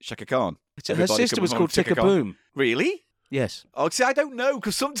 Shaka Khan. Her Everybody sister come was on, called Shaka Ticka Khan. Boom. Really? Yes. Oh, see, I don't know,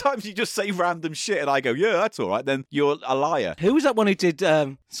 because sometimes you just say random shit and I go, yeah, that's all right. Then you're a liar. Who was that one who did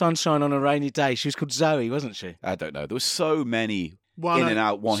Sunshine on a Rainy Day? She was called Zoe, wasn't she? I don't know. There were so many in and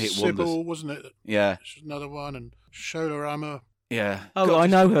out one-hit Sybil, wonders. wasn't it? Yeah. She's another one, and Shola Rama. Yeah. Oh, God, I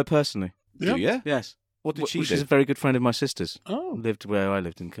know her personally. Do you? Yes. What did she do? She's a very good friend of my sister's. Oh. Lived where I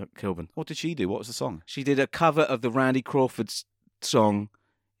lived in Kilburn. What did she do? What was the song? She did a cover of the Randy Crawford's song,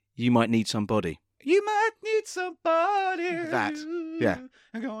 You Might Need Somebody. You might need somebody. That. Yeah.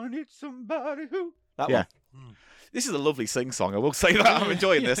 I'm gonna need somebody who. That Yeah. one. This is a lovely sing song. I will say that. I'm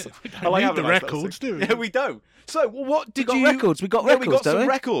enjoying this. I need having the a nice little records, sing. do we? Yeah, we don't. So, what did We you? got records. We got Yeah, records, we got don't some we?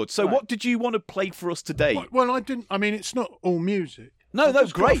 records. So, Right. what did you want to play for us today? Well, I didn't. I mean, it's not all music. No, I've no,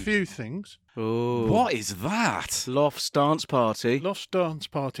 just got great. a few things. Oh. What is that? Lofts Dance Party. Loft dance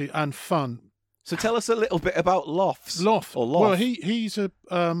party and fun. So, tell us a little bit about Lofts. Loft. Or Loft. Well, he's a.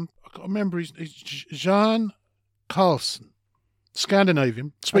 I can't remember. He's Jan Carlson,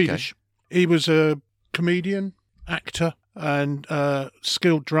 Scandinavian, Swedish. He was a comedian, actor, and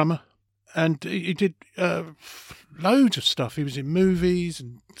skilled drummer, and he did loads of stuff. He was in movies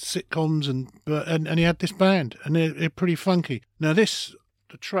and sitcoms, and he had this band, and they're pretty funky. Now, the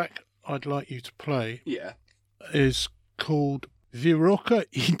track I'd like you to play Yeah. is called Viroka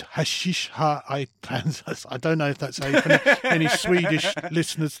in Hashish Ha Kansas. I don't know if that's how you pronounce any Swedish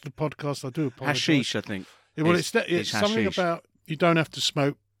listeners to the podcast. I do apologise. Hashish, I think. Well, is it's something hashish. about you don't have to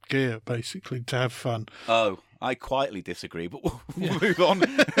smoke gear, basically, to have fun. Oh, I quietly disagree, but we'll move on.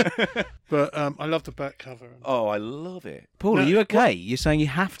 But I love the back cover. Oh, I love it. Paul, No, are you okay? You're saying you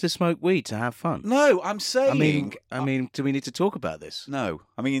have to smoke weed to have fun? No, I'm saying. I mean, do we need to talk about this? No,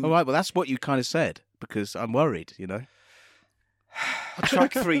 I mean. All right, well, that's what you kind of said, because I'm worried, you know?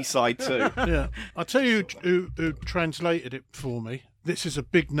 Track 3, side 2. Yeah, I'll tell you who translated it for me. This is a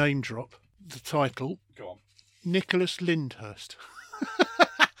big name drop. The title, Go on. Nicholas Lyndhurst.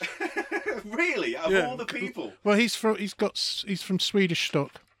 Really? Of Yeah. all the people? Well, he's from Swedish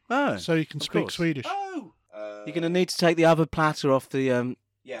stock, Oh, so he can of speak course. Swedish. Oh. You're going to need to take the other platter off the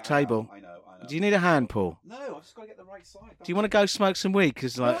yeah, table. I know. Do you need a hand, Paul? No, I've just got to get the right side. Do you want to go smoke some weed?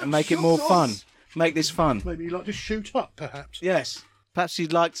 Because No, make it shut more up. fun. Make this fun. Maybe you like to shoot up, perhaps. Yes. Perhaps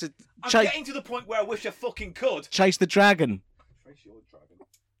you'd like to I'm chase getting to the point where I wish I fucking could. the dragon. Trace your dragon.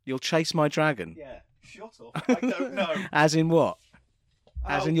 You'll chase my dragon. Yeah. Shut up. I don't know. As in what?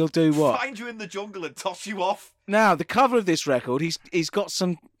 As I'll in you'll do what? Find you in the jungle and toss you off. Now, the cover of this record, he's got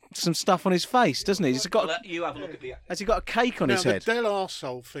some stuff on his face, doesn't he? Let you have a look at the. Has he got a cake on Now, his the head? Del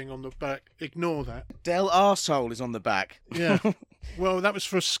Arsehole thing on the back, ignore that. Del Arsehole is on the back. Yeah. Well, that was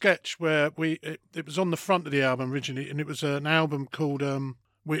for a sketch where it was on the front of the album originally, and it was an album called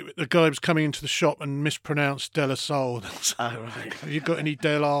the guy was coming into the shop and mispronounced Del Arsehole. Oh, right. Have you got any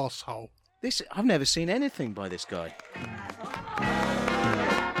Del Arsehole? I've never seen anything by this guy.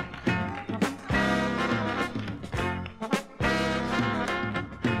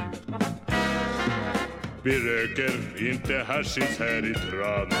 Vi röker inte hashish här i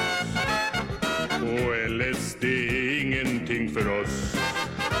Trans. Och LSD är ingenting för oss.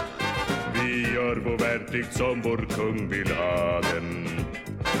 Vi gör vår värnplikt som vår kung vill ha den.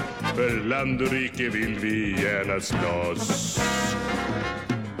 För land och rike vill vi gärna slåss.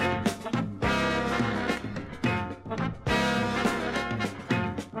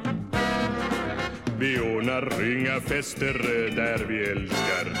 Vi ordnar inga fester där vi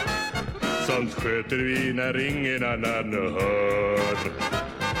älskar. Sånt sköter vi när ingen annan hör.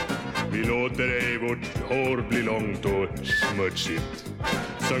 Vi låter ej vårt hår bli långt och smutsigt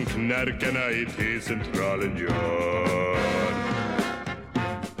som knarkarna i T-centralen gör.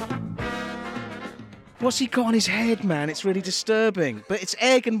 What's he got on his head, man? It's really disturbing. But it's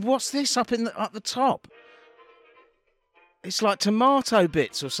egg, and what's this up the top? It's like tomato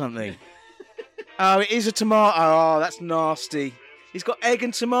bits or something. Oh, it is a tomato. Oh, that's nasty. He's got egg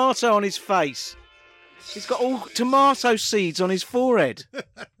and tomato on his face. He's got all tomato seeds on his forehead.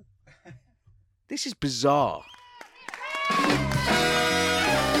 This is bizarre.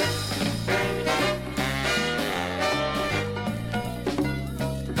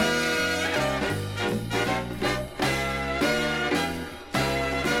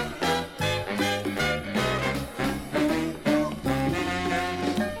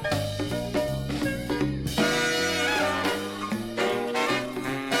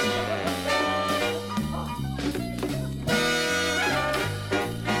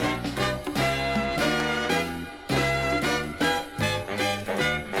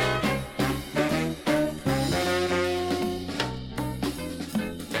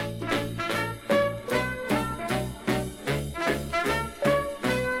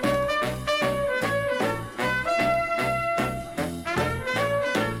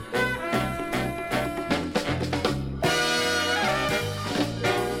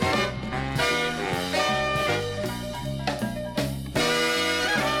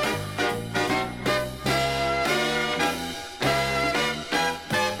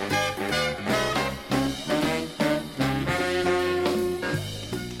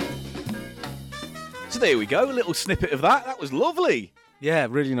 There we go, a little snippet of that. That was lovely. Yeah,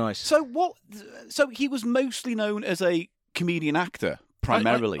 really nice. So what? So he was mostly known as a comedian actor,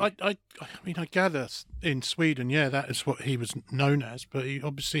 primarily. I mean, I gather in Sweden, that is what he was known as. But he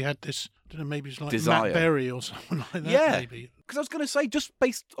obviously had this. I don't know, maybe it's like Desire. Matt Berry or someone like that. Yeah, maybe. because I was going to say, just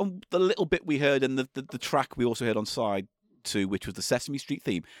based on the little bit we heard and the track we also heard on side 2, which was the Sesame Street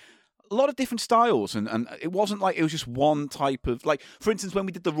theme. A lot of different styles, and it wasn't like it was just one type of, like, for instance, when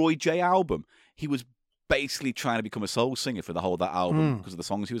we did the Roy J album, he was basically trying to become a soul singer for the whole of that album because of the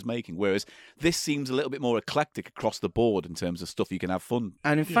songs he was making, whereas this seems a little bit more eclectic across the board in terms of stuff you can have fun.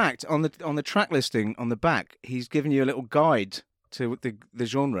 And in fact, on the track listing on the back, he's given you a little guide to the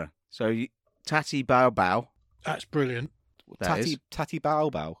genre. So Tatty Bow Bow. That's brilliant. Tatty Bow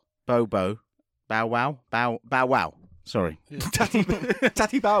Bow. Bobo. Bow Wow. Bow Wow. Sorry. Yeah.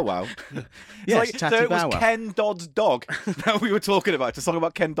 Tatty Bow Wow. Yes, like, Tatty so it was Bow Wow. Ken Dodd's dog that we were talking about. It's a song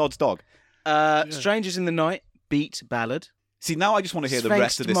about Ken Dodd's dog. Strangers in the Night, beat ballad. See, now I just want to hear the Sphinx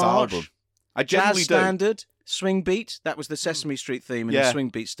rest of this March, album. I genuinely Jazz do. Standard, swing beat. That was the Sesame Street theme in the swing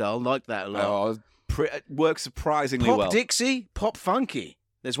beat style. Like that a lot. It works surprisingly Pop well. Dixie, pop funky.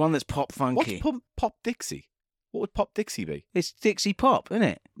 There's one that's pop funky. What's Pop Dixie? What would Pop Dixie be? It's Dixie pop, isn't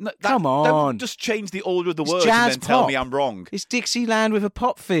it? No, Come on. Don't just change the order of the It's words jazz and then tell pop. me I'm wrong. It's Dixieland with a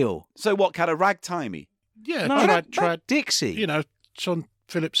pop feel. So what, kind of ragtimey? Yeah, No, tried. Dixie. You know, John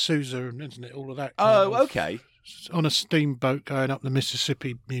Philip Sousa, isn't it? All of that. Oh, okay. On a steamboat going up the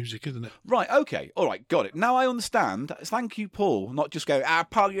Mississippi music, isn't it? Right, okay. All right, got it. Now I understand. Thank you, Paul. Not just go,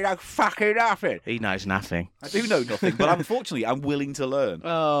 Paul, you know fucking nothing. He knows nothing. I do know nothing, but unfortunately, I'm willing to learn.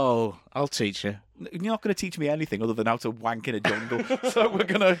 Oh, I'll teach you. You're not going to teach me anything other than how to wank in a jungle. So we're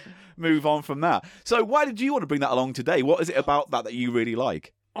going to move on from that. So why did you want to bring that along today? What is it about that you really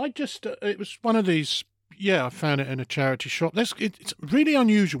like? I just, it was one of these, I found it in a charity shop. It's really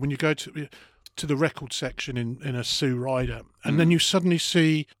unusual when you go to the record section in a Sue Ryder, and then you suddenly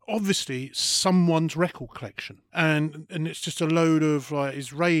see, obviously, someone's record collection. And it's just a load of like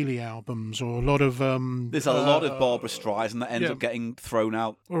Israeli albums or a lot of... There's a lot of Barbara Streisand that ends up getting thrown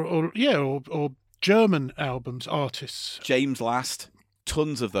out. Or German albums, artists. James Last,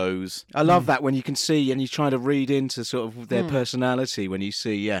 tons of those. I love that when you can see and you try to read into sort of their personality when you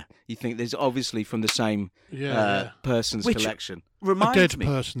see, you think there's obviously from the same person's Which collection. Reminds a dead me.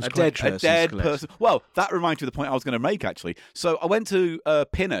 person's A dead collection. A person's dead collection. person. Well, that reminds me of the point I was going to make, actually. So I went to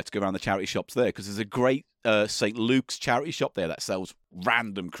Pinner to go around the charity shops there because there's a great St. Luke's charity shop there that sells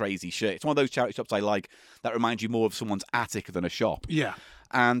random crazy shit. It's one of those charity shops I like that reminds you more of someone's attic than a shop. Yeah.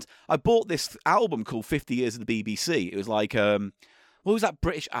 And I bought this album called 50 Years of the BBC. It was like, what was that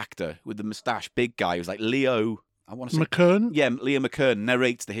British actor with the moustache, big guy? It was like Leo... I want to say, McKern? Yeah, Leo McKern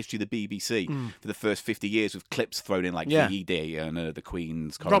narrates the history of the BBC for the first 50 years with clips thrown in like VED and the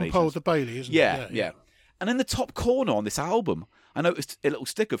Queen's coronation. Rumpole the Bailey, isn't Yeah, it? yeah. And in the top corner on this album, I noticed a little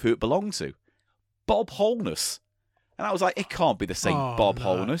stick of who it belonged to. Bob Holness. And I was like, it can't be the same Bob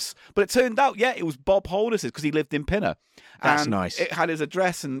Holness. But it turned out, it was Bob Holness's because he lived in Pinner. That's and nice. It had his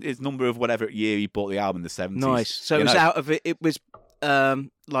address and his number of whatever year he bought the album in the 70s. Nice. So it was out of it. It was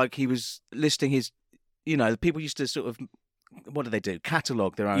like he was listing his, the people used to sort of, what do they do?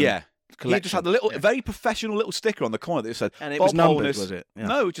 Catalogue their own collection. He just had a little, very professional little sticker on the corner that said, And it Bob was numbered, Holness. was it? Yeah.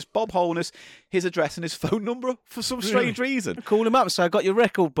 No, just Bob Holness, his address and his phone number for some strange reason. Call him up and say, I got your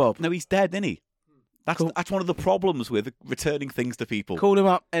record, Bob. No, he's dead, isn't he? Cool. That's one of the problems with returning things to people. Call him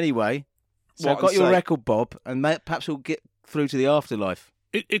up anyway. So I What, got and your say- record, Bob, and perhaps we'll get through to the afterlife.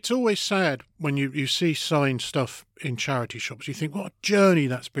 It's always sad when you see signed stuff in charity shops. You think, what a journey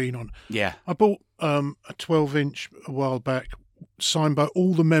that's been on. Yeah. I bought a 12-inch a while back, signed by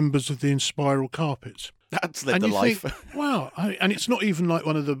all the members of the Inspiral Carpets. That's lived And a you life. think, wow. And it's not even like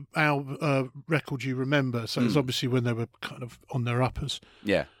one of the records you remember. So it's obviously when they were kind of on their uppers.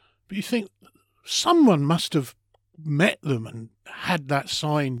 Yeah. But you think someone must have met them and had that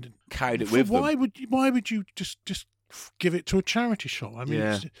signed. Carried it with them. Why would you just give it to a charity shop? I mean,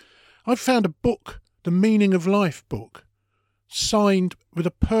 Yeah. I found a book, the Meaning of Life book, signed with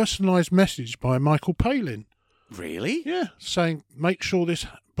a personalised message by Michael Palin. Really? Yeah, saying make sure this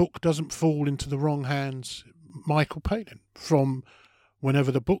book doesn't fall into the wrong hands. Michael Palin from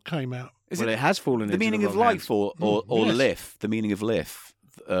whenever the book came out. It has fallen into The meaning of wrong life hands. or Yes. life? The meaning of life?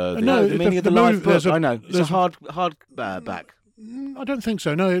 No, the meaning of the movie- life there's book. a- I know. It's a there's hard back. I don't think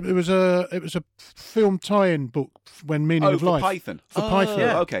so. No, it was a film tie-in book when Meaning Oh, of for Life. Python. For Oh, Python.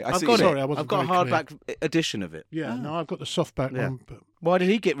 yeah. Okay, I I've see got what you it. Sorry, I wasn't I've got a very clear. hardback edition of it. Yeah, no, I've got the softback Yeah. one. But Why did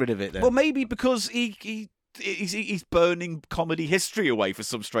he get rid of it then? Well, maybe because he's burning comedy history away for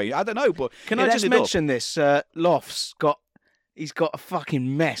some strange. I don't know, but Can it I just ended up- mention this? Lofts he's got a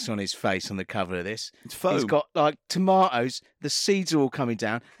fucking mess on his face on the cover of this. It's foam. He's got like tomatoes. The seeds are all coming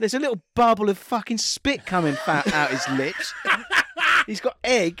down. There's a little bubble of fucking spit coming out his lips. He's got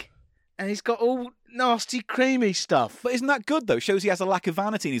egg, and he's got all nasty, creamy stuff. But isn't that good though? It shows he has a lack of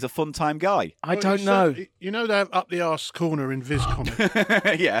vanity and he's a fun time guy. I don't know. You know that up the arse corner in Viz Comic.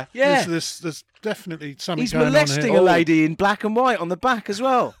 Yeah. Yeah, There's definitely something he's going molesting on a here. lady in black and white on the back as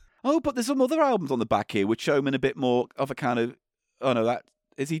well. Oh, but there's some other albums on the back here which show him in a bit more of a kind of. Oh no, that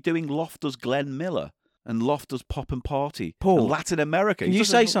is he doing? Loft does Glenn Miller and Loft does Pop and Party. Paul, and Latin America. Can He you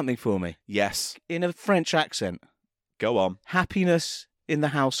doesn't- say something for me Yes. in a French accent? Go on. Happiness in the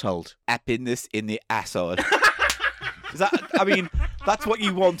household. Happiness in the asshole. Is that? I mean, that's what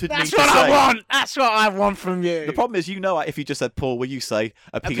you wanted me to That's what say. I want. That's what I want from you. The problem is, if you just said, Paul, will you say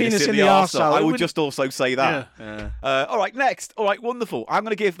a penis, penis in the arsehole? arsehole. I It would wouldn't- just also say that. All right, next. All right, wonderful. I'm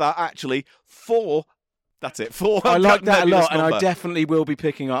going to give that actually 4. That's it. 4. I like that a nebulous lot, and I number. definitely will be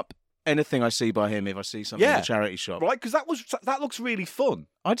picking up anything I see by him if I see something in Yeah. a charity shop. Right, because that looks really fun.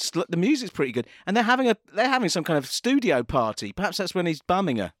 I just the music's pretty good, and they're having some kind of studio party. Perhaps that's when he's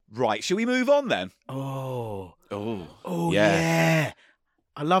bumming her. Right, shall we move on then? Oh, Oh, yeah.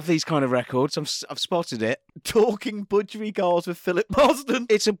 I love these kind of records. I've spotted it. Talking budgerigars with Philip Marsden.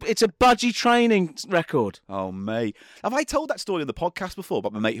 It's a budgie training record. Oh, mate. Have I told that story on the podcast before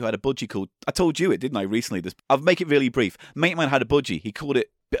about my mate who had a budgie called... I told you it, didn't I, recently? I'll make it really brief. Mate of mine had a budgie. He called it...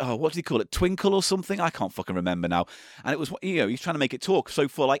 Oh, what did he call it? Twinkle or something? I can't fucking remember now. And it was, he's trying to make it talk. So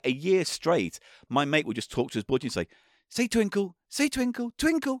for like a year straight, my mate would just talk to his budgie and say, say twinkle, say twinkle,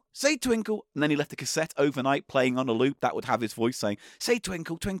 twinkle, say twinkle. And then he left a cassette overnight playing on a loop that would have his voice saying, say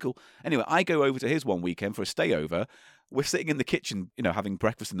twinkle, twinkle. Anyway, I go over to his one weekend for a stayover. We're sitting in the kitchen, having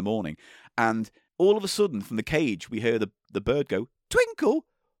breakfast in the morning. And all of a sudden, from the cage, we hear the bird go, twinkle,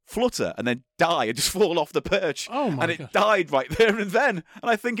 flutter, and then die and just fall off the perch. Oh, my And it God. died right there and then.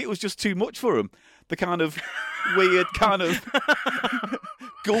 And I think it was just too much for him. The kind of weird kind of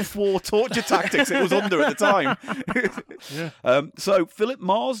Gulf War torture tactics it was under at the time. Yeah. So Philip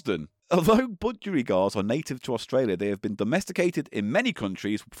Marsden, although budgerigars are native to Australia, they have been domesticated in many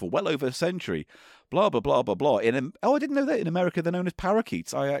countries for well over a century. Blah, blah, blah, blah, blah. I didn't know that in America they're known as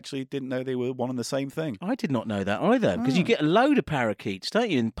parakeets. I actually didn't know they were one and the same thing. I did not know that either, because you get a load of parakeets, don't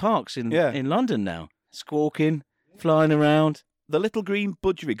you, in parks in London now, squawking, flying around. The little green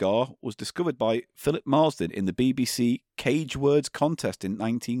budgerigar was discovered by Philip Marsden in the BBC Cage Words contest in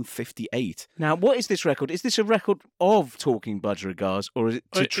 1958. Now, what is this record? Is this a record of talking budgerigars, or is it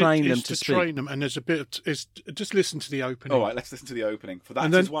to train them it's to to speak? train them, and there's a bit of... just listen to the opening. All right, let's listen to the opening. For that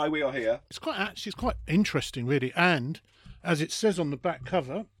And then- is why we are here. It's quite interesting, really. And as it says on the back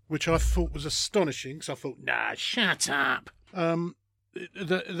cover, which I thought was astonishing, because I thought, nah, shut up.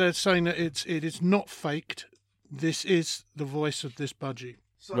 They're saying that it is not faked. This is the voice of this budgie.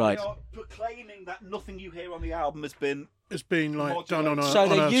 So Right. they are proclaiming that nothing you hear on the album has been... It's been like done on a... So on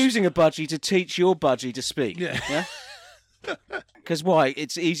they're a- using a budgie to teach your budgie to speak. Yeah. Because why?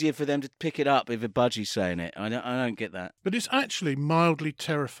 It's easier for them to pick it up if a budgie's saying it. I don't get that. But it's actually mildly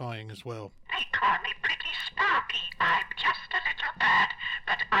terrifying as well. They call me Pretty Spoon. Sparky, I'm just a little bird,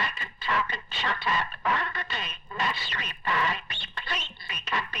 but I can talk and shut up all the day. Nursery rhymes plainly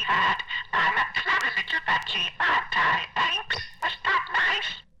can be heard. I'm a clever little budgie, aren't I, Apes? Was that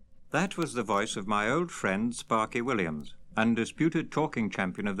nice? That was the voice of my old friend Sparky Williams, undisputed talking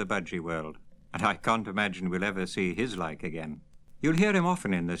champion of the budgie world, and I can't imagine we'll ever see his like again. You'll hear him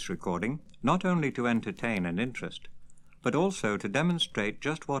often in this recording, not only to entertain and interest, but also to demonstrate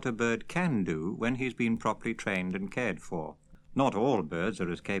just what a bird can do when he's been properly trained and cared for. Not all birds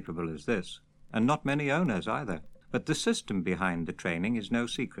are as capable as this, and not many owners either, but the system behind the training is no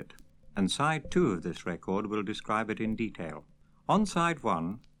secret, and side 2 of this record will describe it in detail. On side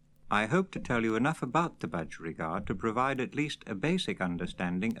 1, I hope to tell you enough about the budgerigard to provide at least a basic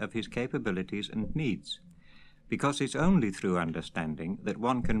understanding of his capabilities and needs, because it's only through understanding that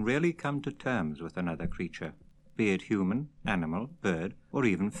one can really come to terms with another creature, be it human, animal, bird, or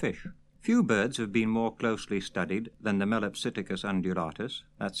even fish. Few birds have been more closely studied than the Melopsittacus undulatus,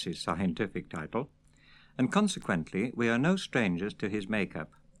 that's his scientific title, and consequently we are no strangers to his makeup.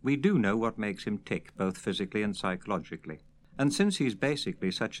 We do know what makes him tick, both physically and psychologically. And since he's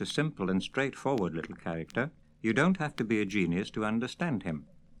basically such a simple and straightforward little character, you don't have to be a genius to understand him.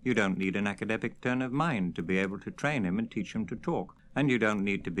 You don't need an academic turn of mind to be able to train him and teach him to talk, and you don't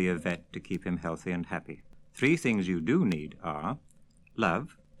need to be a vet to keep him healthy and happy. 3 things you do need are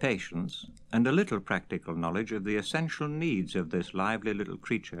love, patience, and a little practical knowledge of the essential needs of this lively little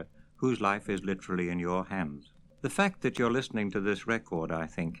creature whose life is literally in your hands. The fact that you're listening to this record, I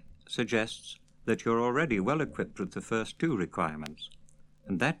think, suggests that you're already well equipped with the first 2 requirements.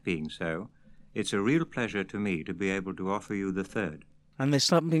 And that being so, it's a real pleasure to me to be able to offer you the 3rd. And there's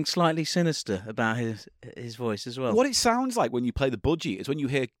something slightly sinister about his voice as well. What it sounds like when you play the budgie is when you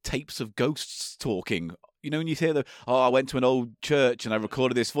hear tapes of ghosts talking. You know, when you hear I went to an old church and I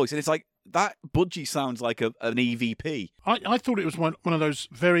recorded this voice, and it's like, that budgie sounds like an EVP. I thought it was one of those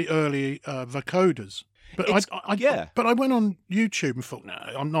very early vocoders. But But I went on YouTube and thought, no,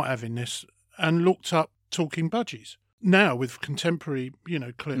 I'm not having this, and looked up talking budgies. Now with contemporary,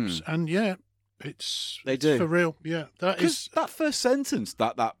 clips, and it's for real. Yeah, because that first sentence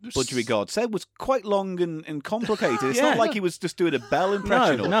that budgerigard said was quite long and complicated. It's not like he was just doing a Bell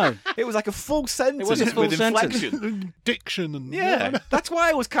impression. No. It was like a full sentence It was a full with sentence. inflection, diction, and That's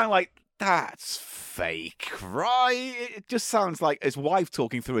why I was kind of like, that's fake, right? It just sounds like his wife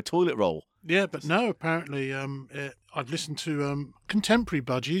talking through a toilet roll. Yeah, but no, apparently I've listened to contemporary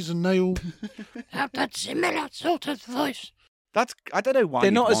budgies, and they all have that similar sort of voice. I don't know why they're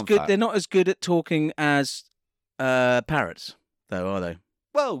not as good. That. They're not as good at talking as parrots, though, are they?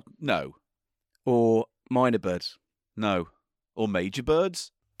 Well, no. Or minor birds, no. Or major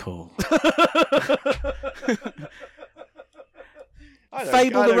birds, Paul.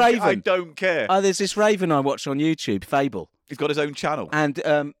 Fable the Raven. I don't care. There's this raven I watched on YouTube, Fable. He's got his own channel, and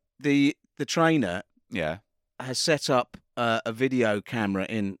the trainer yeah has set up a video camera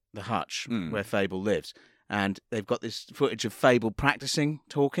in the hutch where Fable lives. And they've got this footage of Fable practicing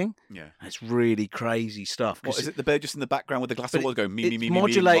talking. Yeah. And it's really crazy stuff. What, is it the bird just in the background with a glass of water going, me, it's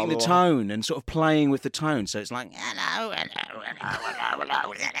modulating the tone and sort of playing with the tone. So it's like, hello.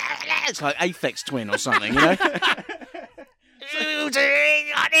 It's like Aphex Twin or something, you know? Like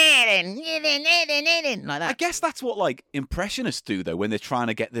that. I guess that's what like impressionists do though when they're trying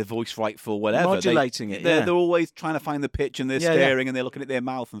to get their voice right for whatever. Modulating they're always trying to find the pitch and they're staring and they're looking at their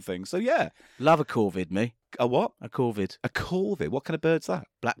mouth and things. So yeah. Love a corvid, me. A what? A corvid. A corvid. What kind of bird's that?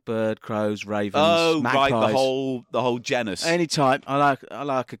 Blackbird, crows, ravens, Right, magpies. the whole genus. Any type. I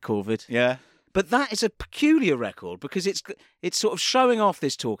like a corvid. Yeah. But that is a peculiar record because it's sort of showing off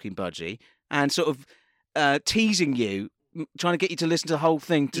this talking budgie and sort of teasing you, trying to get you to listen to the whole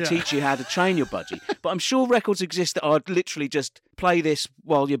thing to teach you how to train your budgie. But I'm sure records exist that are literally just play this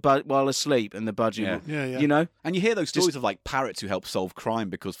while asleep and the budgie will, you know? And you hear those stories of like parrots who help solve crime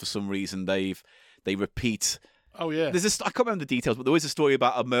because for some reason they repeat. Oh yeah. There's this, I can't remember the details, but there was a story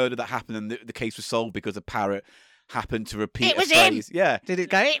about a murder that happened and the case was solved because a parrot happened to repeat It was a phrase. him! Yeah. Did it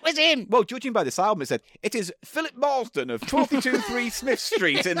go, it was him? Well, judging by this album, it said, it is Philip Marsden of 1223 Smith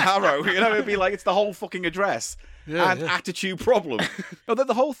Street in Harrow. You know, it'd be like, it's the whole fucking address. Attitude problem. Although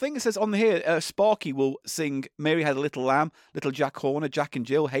the whole thing, it says on here, Sparky will sing Mary Had a Little Lamb, Little Jack Horner, Jack and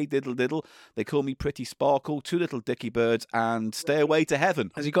Jill, Hey Diddle Diddle, They Call Me Pretty Sparkle, Two Little Dicky Birds, and Stay Away to Heaven.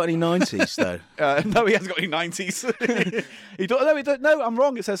 Has he got any 90s, though? No, he hasn't got any 90s. No, I'm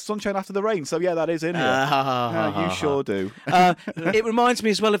wrong. It says Sunshine After the Rain, so yeah, that is in here. You sure do. It reminds me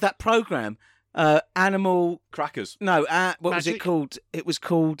as well of that programme, Animal Crackers. No, what was Magic? it called? It was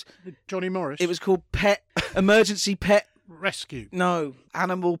called Johnny Morris. It was called Emergency Pet Rescue. No,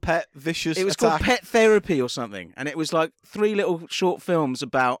 Animal Pet Vicious it was Attack. called Pet Therapy or something, and it was like 3 little short films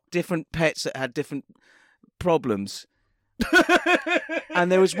about different pets that had different problems.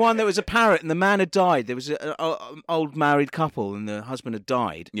 And there was one that was a parrot, and the man had died. There was an old married couple, and the husband had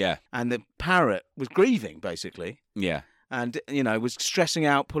died. Yeah, And the parrot was grieving, basically, yeah. and was stressing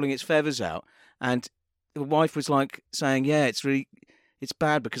out, pulling its feathers out. And the wife was like saying, "Yeah, it's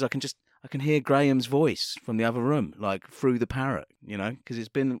bad because I can hear Graham's voice from the other room, like through the parrot, because it's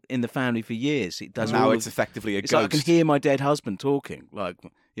been in the family for years. It does. Now all it's effectively a it's ghost. like I can hear my dead husband talking,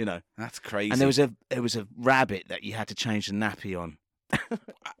 That's crazy. And there was a rabbit that you had to change the nappy on.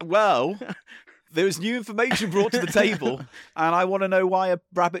 Well, there was new information brought to the table, and I want to know why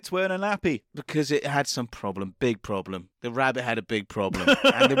rabbits weren't a nappy. Because it had some problem, big problem. The rabbit had a big problem,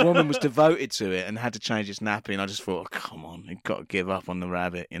 and the woman was devoted to it and had to change its nappy. And I just thought, come on, you've got to give up on the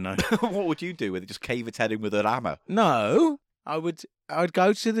rabbit, What would you do with it? Just cave its head in with a hammer? No, I'd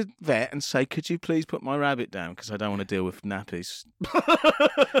go to the vet and say, could you please put my rabbit down because I don't want to deal with nappies.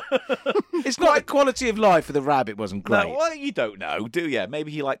 It's not the quality of life for the rabbit wasn't great. No, well, you don't know, do you?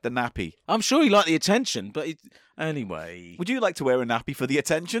 Maybe he liked the nappy. I'm sure he liked the attention, but anyway. Would you like to wear a nappy for the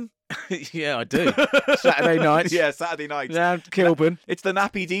attention? Yeah, I do. Saturday nights. Yeah, Saturday night. Down Kilburn. It's the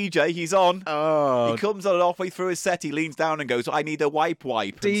nappy DJ. He's on. Oh. He comes on halfway through his set. He leans down and goes, "I need a wipe."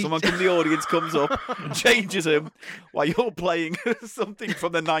 And someone from the audience comes up and changes him while you're playing something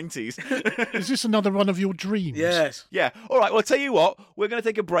from the 90s. Is this another one of your dreams? Yes. Yeah. All right. Well, I'll tell you what. We're going to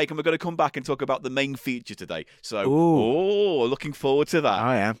take a break and we're going to come back and talk about the main feature today. So, looking forward to that.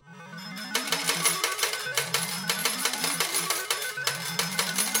 I am.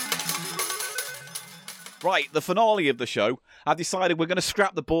 Right, the finale of the show. I've decided we're going to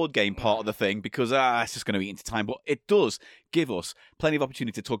scrap the board game part of the thing because it's just going to eat into time. But it does give us plenty of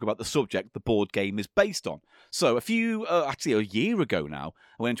opportunity to talk about the subject the board game is based on. So a year ago now,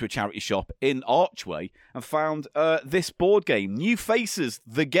 I went into a charity shop in Archway and found this board game, New Faces,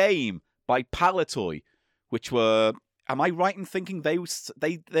 the Game by Palitoy, which were... Am I right in thinking they're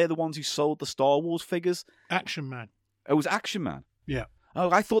the ones who sold the Star Wars figures? Action Man. It was Action Man. Yeah. Oh,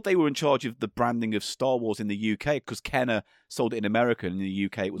 I thought they were in charge of the branding of Star Wars in the UK because Kenner sold it in America and in the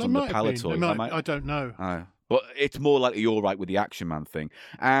UK it was on the Palitoy. I don't know. But it's more likely you're right with the Action Man thing.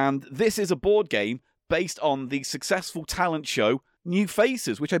 And this is a board game based on the successful talent show New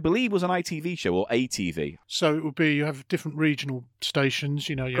Faces, which I believe was an ITV show or ATV. So it would be, you have different regional stations,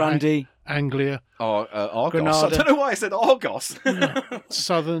 your Grundy. Anglia. Argos. Granada. I don't know why I said Argos.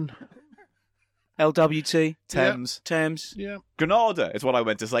 Southern. LWT. Thames. Yeah. Granada is what I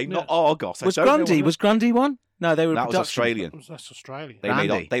meant to say, not Argos. Was Grundy one? No, they were That was production. Australian. That's Australian.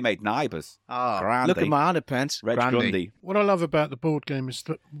 They made Nibers. Look at my underpants. Reg Grundy. What I love about the board game is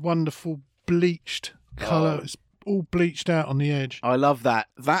the wonderful bleached colour. It's all bleached out on the edge. I love that.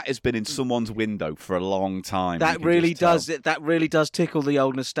 That has been in someone's window for a long time. That really does. That really does tickle the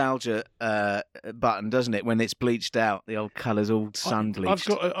old nostalgia button, doesn't it? When it's bleached out, the old colours all sun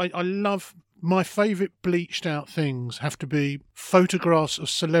bleached. I love. My favourite bleached out things have to be photographs of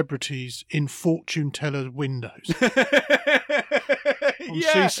celebrities in fortune teller windows. On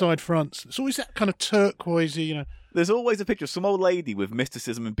seaside fronts. It's always that kind of turquoisey, There's always a picture of some old lady with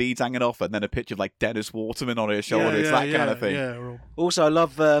mysticism and beads hanging off, and then a picture of like Dennis Waterman on her shoulder. It's that kind of thing. Yeah, or Also, I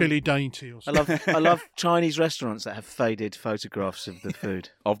love Billy Dainty or something. I love Chinese restaurants that have faded photographs of the food,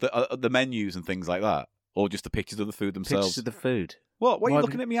 Of the menus and things like that, or just the pictures of the food themselves. pictures of the food. What? Why are Why you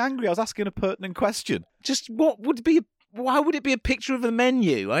looking at me angry? I was asking a pertinent question. Just what would be? Why would it be a picture of the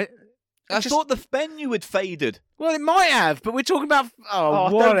menu? I thought the menu had faded. Well, it might have, but we're talking about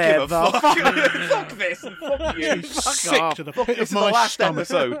Don't whatever. give a fuck. Fuck this and fuck you. Sick to the pit This of is the my last stomach.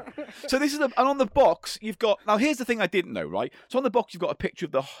 episode. So this is and on the box you've got. Now here's the thing I didn't know, right? So on the box you've got a picture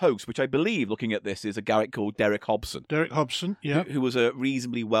of the host, which I believe, looking at this, is a guy called Derek Hobson. Derek Hobson, yeah. Who was a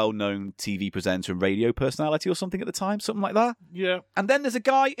reasonably well-known TV presenter and radio personality or something at the time, something like that. Yeah. And then there's a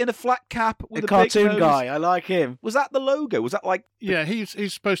guy in a flat cap with A a cartoon big nose. guy. I like him. Was that the logo? Was that like... Yeah,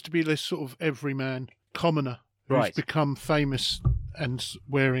 he's supposed to be this sort of everyman commoner who's Right. become famous and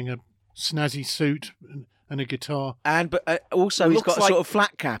wearing a snazzy suit and a guitar. But also he's Looks got a like- sort of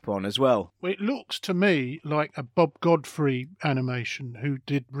flat cap on as well. Well, it looks to me like a Bob Godfrey animation who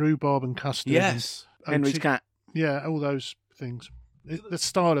did Rhubarb and Custard. Yes. and Henry's OT cat. Yeah, all those things. The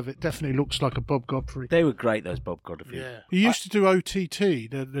style of it definitely looks like a Bob Godfrey. They were great, those Bob Godfrey. Yeah. He used to do OTT,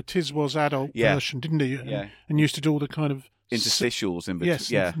 the Tiz Was adult Yeah. version, didn't he? Yeah. And used to do all the kind of... Interstitials in between.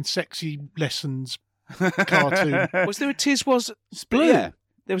 Yes, Yeah. and sexy lessons cartoon. Was there a Tiz Was Blue? Yeah.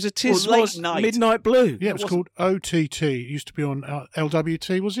 There was a Tiz Late Was night. Midnight Blue. Yeah, it was called OTT. It used to be on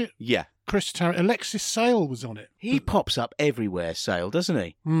LWT, was it? Yeah. Chris Tarrant. Alexis Sale was on it. He pops up everywhere, Sale, doesn't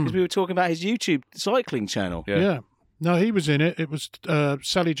he? Hmm. Because we were talking about his YouTube cycling channel. Yeah. No, he was in it. It was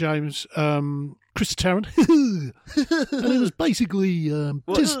Sally James, Chris Tarrant. And it was basically...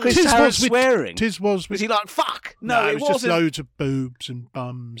 Was Chris Tarrant swearing? Was he like, fuck? No, it was just wasn't. loads of boobs and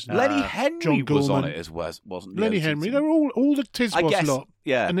bums. And, Lenny Henry John was on Gorman. it as well, wasn't he? Lenny Henry. They were all the Tiz I Was guess, lot.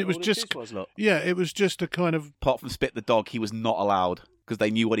 yeah. And it was All the just... Tiz Was lot. Yeah, it was just a kind of... Apart from Spit the Dog, he was not allowed because they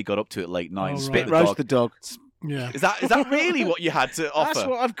knew what he got up to at late night. Oh, Spit right. the Roast Dog. the dog. Yeah. Is that really what you had to offer? That's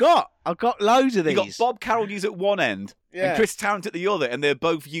what I've got. I've got loads of You these. got Bob Carroll News at one end Yeah. and Chris Tarrant at the other, and they're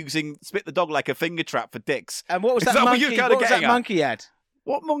both using Spit the Dog like a finger trap for dicks. And what was Is that that what monkey? you're kinda What was that getting at? monkey had?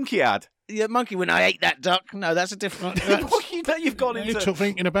 What monkey had? The monkey when I ate that duck. No, that's a different. What you know you've gone You're into?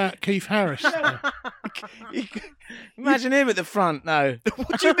 thinking about Keith Harris. Imagine him at the front. No,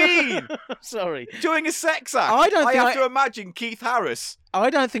 What do you mean? sorry. Doing a sex act? I don't think have to imagine Keith Harris. I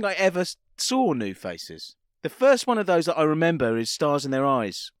don't think I ever saw New Faces. The first one of those that I remember is Stars in Their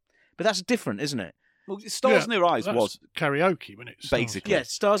Eyes, but that's different, isn't it? Well, Stars in Their Eyes that's was karaoke when it started. basically. Yeah,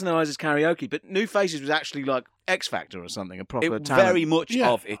 Stars in Their Eyes is karaoke, but New Faces was actually like X Factor or something, a proper It talent. very much Yeah.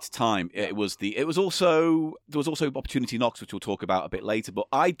 of its time. It was also there was also Opportunity Knocks, which we'll talk about a bit later. But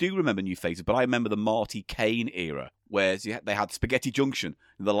I do remember New Faces, but I remember the Marty Kane era, where they had Spaghetti Junction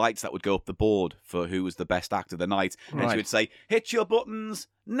and the lights that would go up the board for who was the best actor of the night, and Right. she would say, "Hit your buttons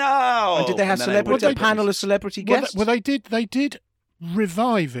now." And did they have And then celebrity, would- a panel of celebrity Well, guests? they did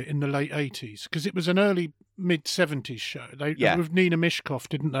revive it in the late 80s because it was an early mid-70s show. Yeah. With Nina Mishkov,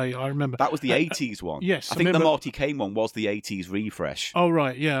 didn't they? I remember. That was the 80s one. yes, I I think the remember- Marty Kane one was the 80s refresh Oh,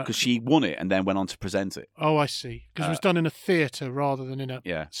 right, yeah. because she won it and then went on to present it. Oh, I see. Because it was done in a theatre rather than in a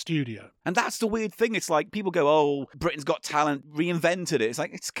Yeah. studio. And that's the weird thing. It's like people go, "Oh, Britain's Got Talent reinvented it." It's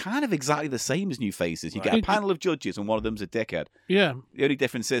like it's kind of exactly the same as New Faces. You get a Right. panel of judges and one of them's a dickhead. Yeah. The only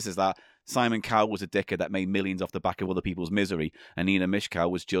difference is that Simon Cowell was a dickhead that made millions off the back of other people's misery, and Nina Mishkov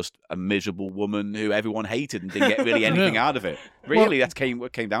was just a miserable woman who everyone hated and didn't get really anything Yeah. out of it. Really, that's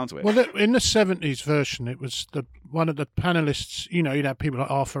what came down to it. Well, in the 70s version, it was one of the panellists, you'd have people like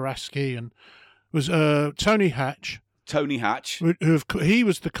Arthur Askey and was Tony Hatch. Tony Hatch. He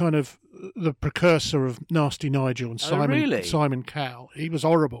was the kind of the precursor of Nasty Nigel and really? Simon Cowell. He was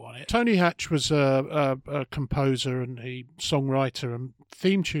horrible on it. Tony Hatch was a composer and a songwriter, and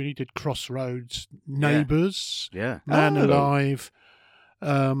theme tune he did Crossroads, Neighbours, Yeah. Man Oh. Alive.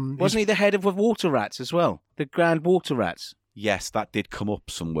 Wasn't he the head of Water Rats as well? The Grand Water Rats. Yes, that did come up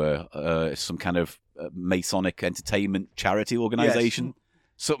somewhere. Some kind of Masonic entertainment charity organisation.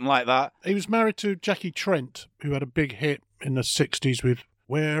 Something like that. He was married to Jackie Trent, who had a big hit in the 60s with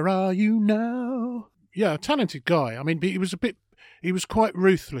Where Are You Now? Yeah, a talented guy. I mean, he was quite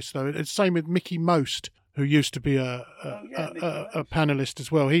ruthless, though. It's the same with Mickey Most, who used to be a panelist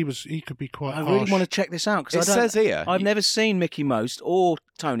as well. He could be quite I harsh. really want to check this out It because says here. I've never seen Mickey Most or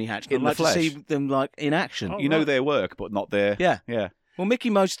Tony Hatch. In I'd the like to flesh. see them like in action. Oh, You know right. their work, but not their. Yeah. Yeah. Well, Mickey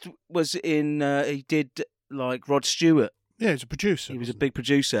Most was in. He did like Rod Stewart. Yeah, he's a producer. He was a big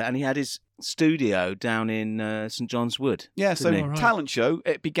producer, and he had his studio down in St John's Wood. Yeah, so Didn't he? talent show.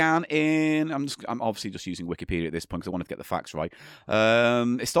 It began in. I'm obviously just using Wikipedia at this point because I wanted to get the facts right.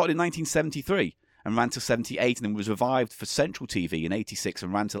 It started in 1973 and ran till 78, and then was revived for Central TV in 86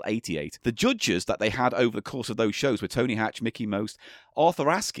 and ran till 88. The judges that they had over the course of those shows were Tony Hatch, Mickey Most, Arthur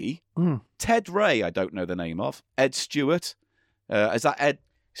Askey, Ted Ray, I don't know the name of, Ed Stewart. Is that Ed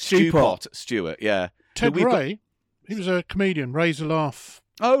Stewart. Stewart, yeah. Ted Who we've got- Ray. He was a comedian, Raise a Laugh.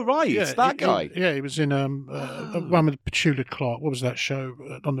 Oh, right, it's that guy. He was in one with Petula Clark. What was that show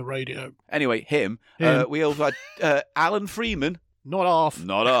on the radio? Anyway, him. Him. We also had Alan Freeman. Not half.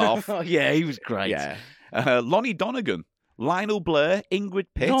 Not off. Oh yeah, he was great. Yeah. Lonnie Donegan, Lionel Blair, Ingrid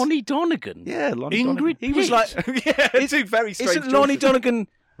Pitt. Lonnie Donegan. Yeah, Lonnie Ingrid Donegan. He was like, yeah, two very strange isn't Lonnie choices. Donegan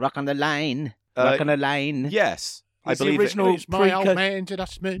rock on the line? Rock on the line. Yes, I He's the believe original- It's my old Precursor- man's a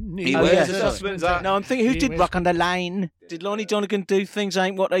dustman. He Oh, wears yeah, a sorry. dustman's hat. No, I'm thinking, who He did wears- rock on the line? Did Lonnie Donegan do things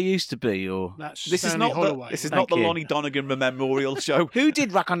ain't what they used to be, or That's This is Stanley not Holloway. the, this is Thank not the you. Lonnie Donegan Memorial Show. who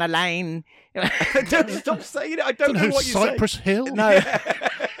did rock on the line? Don't stop saying it. I don't know Who, what you're saying. Cypress Hill. No,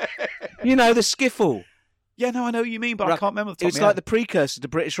 you know the skiffle. Yeah, no, I know what you mean, but I Rock- can't remember. The It's top like of the precursor to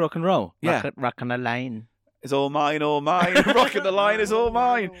British rock and roll. Yeah. Rock on the line. It's all mine, all mine. Rocking the line is all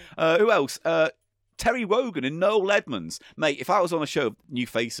mine. Who else? Terry Wogan and Noel Edmonds. Mate, if I was on a show of New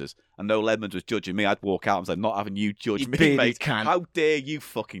Faces and Noel Edmonds was judging me, I'd walk out and say, not having you judge You me, bearded mate. cunt. How dare you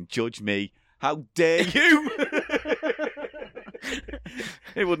fucking judge me? How dare you?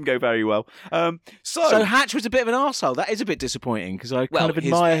 It wouldn't go very well. So Hatch was a bit of an arsehole. That is a bit disappointing because I Well, kind of his-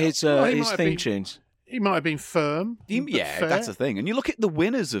 admire his Well, he his might have theme been- tunes. He might have been firm. but Yeah, fair. that's the thing. And you look at the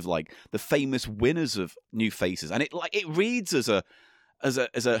winners of like the famous winners of New Faces, and it reads as a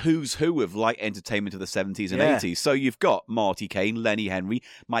who's who of light entertainment of the 70s and Yeah. 80s. So you've got Marty Caine, Lenny Henry,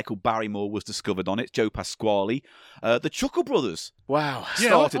 Michael Barrymore was discovered on it, Joe Pasquale, the Chuckle Brothers Wow. Yeah,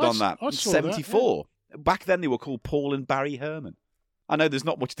 started I on that I in saw that, yeah. 74. Back then they were called Paul and Barry Herman. I know there's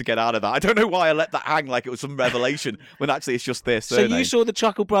not much to get out of that. I don't know why I let that hang like it was some revelation when actually it's just their So surname. you saw the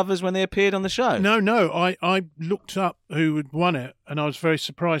Chuckle Brothers when they appeared on the show? No. I looked up who had won it, and I was very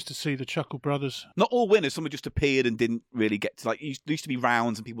surprised to see the Chuckle Brothers. Not all winners. Some had just appeared and didn't really get to, like, there used to be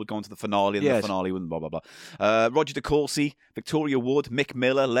rounds and people would go on to the finale and Yes. the finale and blah, blah, blah. Roger DeCourcy, Victoria Wood, Mick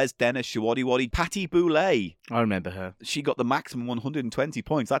Miller, Les Dennis, Shawadi Wadi, Patty Boulay. I remember her. She got the maximum 120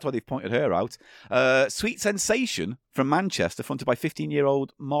 points. That's why they've pointed her out. Sweet Sensation from Manchester, fronted by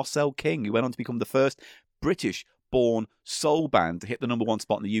 15-year-old Marcel King, who went on to become the first British-born soul band to hit the number 1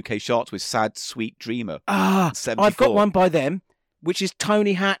 spot in the UK charts with Sad Sweet Dreamer. Ah, 74. I've got one by them, which is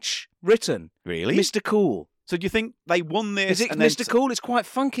Tony Hatch written. Really? Mr. Cool. So do you think they won this? Is it and then Mr. Cool? It's quite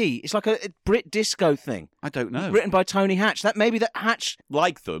funky. It's like a Brit disco thing. I don't know. Written by Tony Hatch. Maybe that Hatch.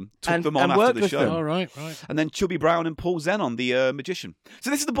 Like them, took And- them on and after worked the with show. them. Oh, right. And then Chubby Brown and Paul Zenon, the magician. So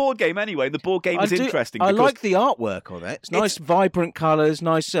this is the board game anyway. The board game is interesting. I because like the artwork on it. It's nice, vibrant colours,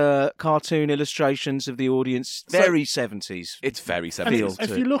 nice cartoon illustrations of the audience. Very 70s. it's very And 70s. Feel if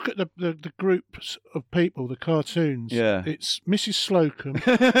to you it. look at the groups of people, the cartoons, Yeah. it's Mrs. Slocum,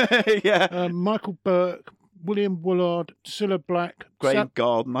 yeah. Michael Burke, William Woolard, Cilla Black, Graham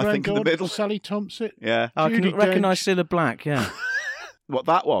Garden, I think, in the middle. Sally Thompson. Yeah. I Judi can recognise Dench. Cilla Black, yeah. What,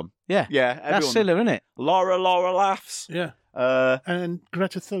 that one? Yeah. Yeah. That's Everyone. Cilla, isn't it? Laura laughs. Yeah. And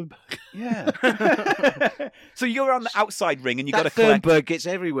Greta Thunberg. Yeah. So you go around the outside ring and you got to That collect. Thunberg gets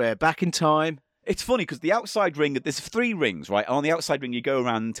everywhere. Back in time. It's funny because the outside ring, there's 3 rings, right? And on the outside ring, you go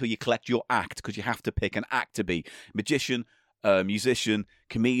around until you collect your act because you have to pick an act to be magician, musician,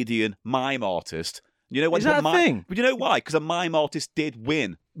 comedian, mime artist. You know what? Is that a thing? But you know why? Because a mime artist did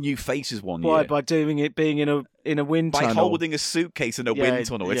win New Faces one Why? year. By doing it, being in a wind By tunnel. holding a suitcase in a Yeah, wind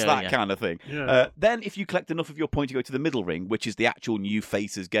tunnel. It's yeah, that yeah. kind of thing. Yeah. Then if you collect enough of your points, you go to the middle ring, which is the actual New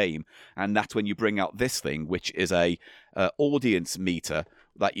Faces game. And that's when you bring out this thing, which is a audience meter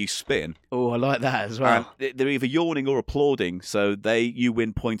that you spin. Oh, I like that as well. And they're either yawning or applauding, so you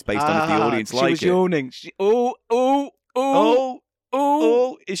win points based on if the audience she like was it. yawning.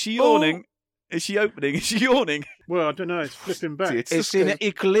 Oh, is she yawning? Is she opening? Is she yawning? Well, I don't know. It's flipping back. See, it's It's just in gonna- an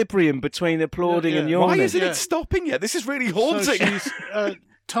equilibrium between applauding Yeah, and yeah. yawning. Why isn't Yeah. it stopping yet? This is really so haunting. she's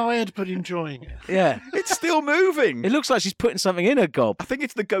tired but enjoying it. Yeah. It's still moving. It looks like she's putting something in her gob. I think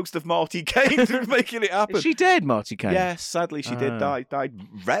it's the ghost of Marty Caine who's making it happen. Is she dead, Marty Caine? Yes, sadly she did die. Died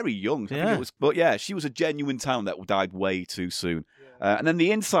very young. I think Yeah. it was, but yeah, she was a genuine talent that died way too soon. And then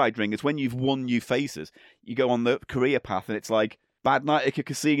the inside ring is when you've won New Faces. You go on the career path, and it's like bad night at a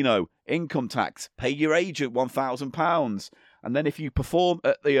casino, income tax, pay your agent £1,000, and then if you perform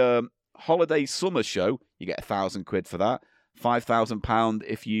at the holiday summer show, you get £1,000 for that. £5,000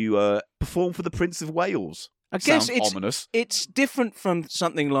 if you perform for the Prince of Wales. I guess Sounds ominous. it's different from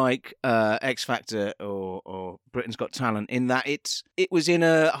something like X Factor or Britain's Got Talent in that it was in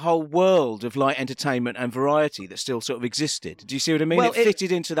a whole world of light entertainment and variety that still sort of existed. Do you see what I mean? Well, it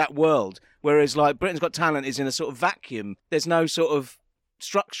fitted into that world, whereas like Britain's Got Talent is in a sort of vacuum. There's no sort of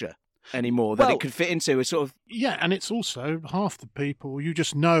structure anymore that Well- it could fit into. A sort of Yeah, and it's also half the people you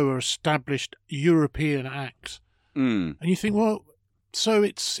just know are established European acts. Mm. And you think, well, so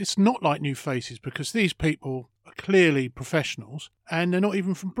it's not like New Faces because these people are clearly professionals and they're not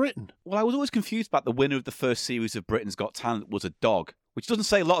even from Britain. Well, I was always confused about the winner of the first series of Britain's Got Talent was a dog, which doesn't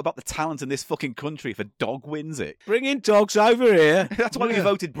say a lot about the talent in this fucking country if a dog wins it. bringing dogs over here. That's why we Yeah.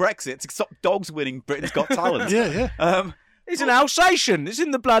 voted Brexit, to stop dogs winning Britain's Got Talent. Yeah, yeah. It's an Alsatian. It's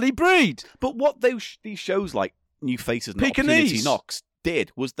in the bloody breed. But what these shows like New Faces and Pekingese. Opportunity Knocks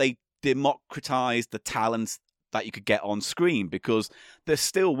did was they democratised the talent that you could get on screen, because there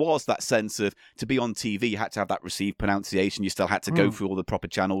still was that sense of, to be on TV, you had to have that received pronunciation. You still had to go through all the proper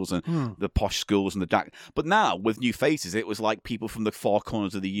channels and the posh schools and the DAC. But now with New Faces, it was like people from the far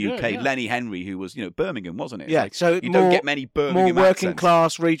corners of the UK. Yeah, yeah. Lenny Henry, who was, Birmingham, wasn't it? Yeah, Like, so you more- don't get many More Birmingham working accents.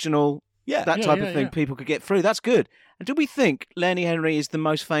 class, regional, Yeah. that Yeah, type yeah, of thing yeah. people could get through. That's good. And do we think Lenny Henry is the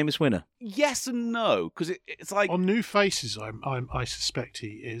most famous winner? Yes and no, because it's like On New Faces, I suspect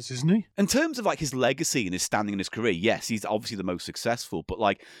he is, isn't he? in terms of like his legacy and his standing in his career, yes, he's obviously the most successful. But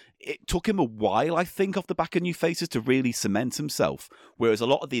like, it took him a while, I think, off the back of New Faces to really cement himself. Whereas a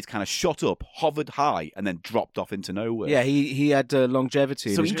lot of these kind of shot up, hovered high, and then dropped off into nowhere. Yeah, he had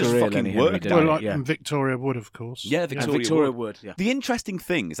longevity So in he his just career. fucking Lenny Henry worked did. at Well, it, like yeah. and Victoria Wood, of course. Yeah, And Victoria, Victoria Wood. Wood. Yeah. The interesting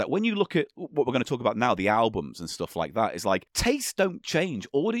thing is that when you look at what we're going to talk about now, the albums and stuff like that, is like tastes don't change.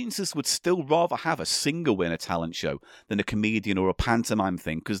 Audiences would still rather have a singer win a talent show than a comedian or a pantomime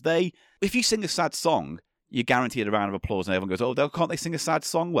thing, because if you sing a sad song, you're guaranteed a round of applause, and everyone goes, "Oh, can't they sing a sad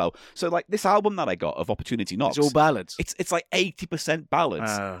song well?" So, like this album that I got of Opportunity Knocks, It's all ballads. It's like 80%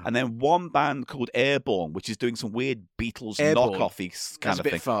 ballads, Oh. and then one band called Airborne, which is doing some weird Beatles Airborne. knockoffy kind That's a of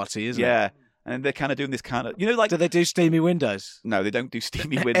bit thing. farty, isn't it? Yeah, and they're kind of doing this kind of, like. Do they do Steamy Windows? No, they don't do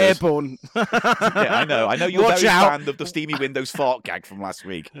Steamy Windows. Airborne. Yeah, I know you're Watch very out. fan of the Steamy Windows fart gag from last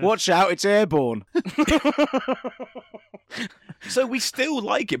week. Watch out, it's airborne. So we still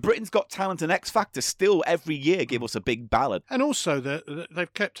like it. Britain's Got Talent and X Factor still every year give us a big ballad. And also,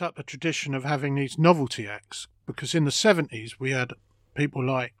 they've kept up a tradition of having these novelty acts, because in the 70s we had people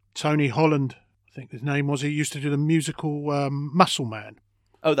like Tony Holland, I think his name was. He used to do the musical Muscle Man.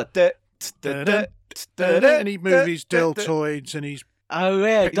 Oh, that. And he movies deltoids, and he's Oh,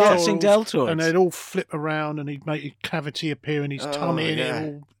 yeah, dancing deltoids. and they'd all flip around, and he'd make a cavity appear in his tummy, and it'd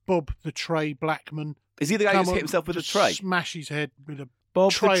all Bob the Tray Blackman. Is he the guy who come just on, hit himself with a just tray? Smash his head with a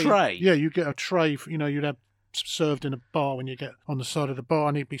Bob tray. the Tray. Yeah, you get a tray. You'd have served in a bar when you get on the side of the bar,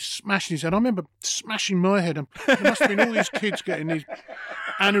 and he'd be smashing his head. I remember smashing my head, and there must have been all these kids getting these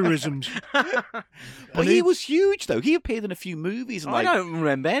aneurysms. But he was huge, though. He appeared in a few movies. And I like, don't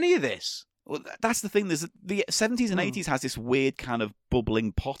remember any of this. Well, that's the thing. There's the 70s and 80s has this weird kind of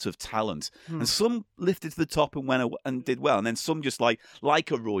bubbling pot of talent, and some lifted to the top and went and did well, and then some just like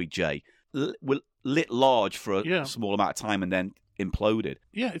a Roy J. Lit large for a small amount of time and then imploded.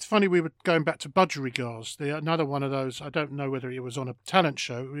 Yeah, it's funny, we were going back to Budgerigars, another one of those. I don't know whether he was on a talent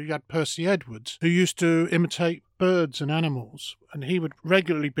show. We had Percy Edwards, who used to imitate birds and animals, and he would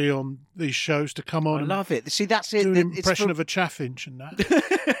regularly be on these shows to come on. I love it. See, that's it. Do an It's impression of a chaffinch and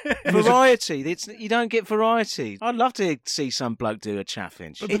that. variety. You don't get variety. I'd love to see some bloke do a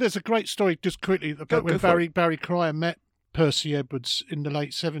chaffinch. But there's a great story, just quickly, about when Barry Cryer met Percy Edwards in the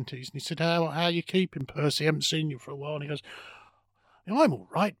late 70s, and he said, how you keeping, Percy? I haven't seen you for a while. And he goes, I'm all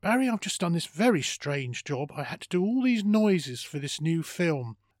right, Barry. I've just done this very strange job. I had to do all these noises for this new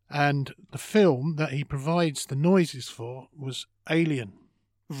film. And the film that he provides the noises for was Alien.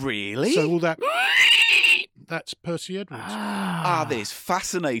 Really? So all that's Percy Edwards. That is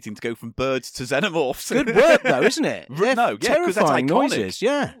fascinating to go from birds to xenomorphs. Good work, though, isn't it? They're No, yeah, 'cause that's terrifying iconic. noises.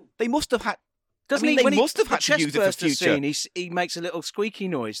 Yeah. They must have had. Doesn't I mean, he? they When must have the had to use it for chestburster future. scene, he makes a little squeaky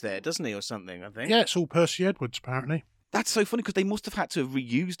noise there, doesn't he, or something? I think. Yeah, it's all Percy Edwards, apparently. That's so funny because they must have had to have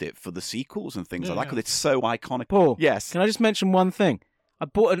reused it for the sequels and things Yeah, like that because it's so iconic. Paul. Yes. Can I just mention one thing? I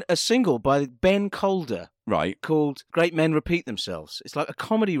bought a single by Ben Calder Right. called "Great Men Repeat Themselves." It's like a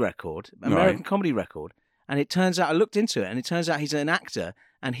comedy record, American comedy record. And it turns out, I looked into it, and it turns out he's an actor,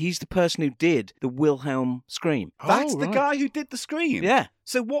 and he's the person who did the Wilhelm scream. That's the right. guy who did the Scream? Yeah.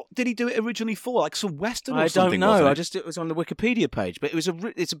 So what did he do it originally for? Like some Western or I something? don't wasn't know. it? It was on the Wikipedia page, but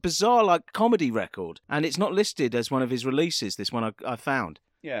it's a bizarre like comedy record, and it's not listed as one of his releases. This one I found.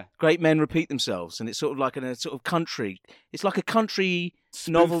 Yeah. Great Men Repeat Themselves, and it's sort of like in a sort of country. It's like a country Spoofy.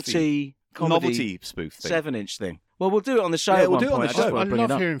 novelty comedy Novelty spoof thing. 7-inch thing. Well, we'll do it on the show. Yeah, at we'll one do it on point. the I just show. wanna I bring it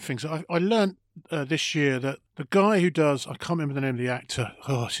love up. hearing things. I learned this year that the guy who does, I can't remember the name of the actor,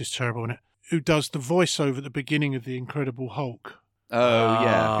 this is terrible, isn't it? Who does the voiceover at the beginning of The Incredible Hulk. Oh,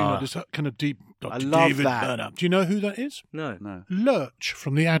 yeah. You know, there's that kind of deep Dr. I love David that. Burnham. Do you know who that is? No. No. Lurch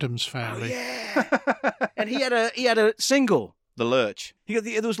from the Addams Family. And he had a single. The Lurch.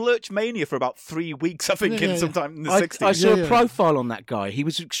 There was Lurch Mania for about 3 weeks, I think, Yeah. sometime in the I 60s. saw Yeah. a profile on that guy. He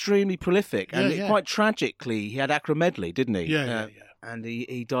was extremely prolific, and Yeah. quite tragically, he had acromegaly, didn't he? Yeah. And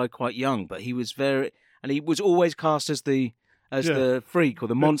he died quite young, but he was he was always cast as the Yeah. the freak or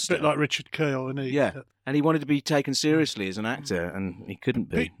the monster. Bit like Richard Keel, and he. Yeah, and he wanted to be taken seriously as an actor, and he couldn't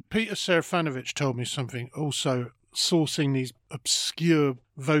be. Peter Serafanovich told me something also sourcing these obscure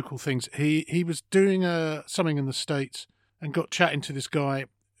vocal things. He was doing something in the States and got chatting to this guy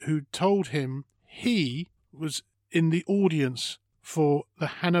who told him he was in the audience for the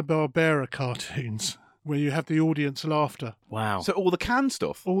Hanna-Barbera cartoons where you have the audience laughter. Wow. So all the canned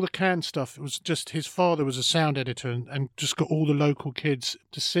stuff. All the canned stuff, it was just his father was a sound editor and just got all the local kids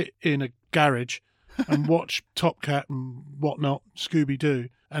to sit in a garage and watch Top Cat and whatnot, Scooby-Doo,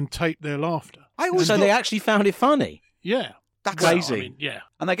 and tape their laughter. So they actually found it funny. Yeah. That's Crazy. I mean, yeah.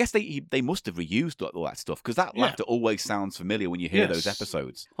 And I guess they must have reused all that stuff because that Yeah. laughter always sounds familiar when you hear those Yes.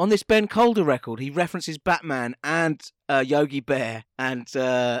 episodes. On this Ben Calder record, he references Batman and Yogi Bear and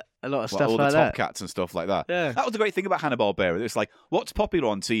a lot of Like stuff all like the that. Top Cats and stuff like that. Yeah. That was the great thing about Hanna-Barbera. It's like, what's popular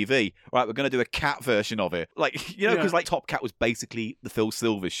on TV? Right, we're going to do a cat version of it. Like, you know, because Yeah. like Top Cat was basically the Phil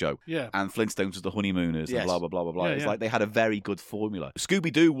Silvers show. Yeah. And Flintstones was the Honeymooners Yes. and blah, blah, blah, blah, blah. Yeah, It's yeah. like they had a very good formula.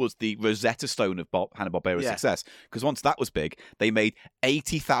 Scooby-Doo was the Rosetta Stone of Hanna-Barbera's Yeah. success because once that was big, they made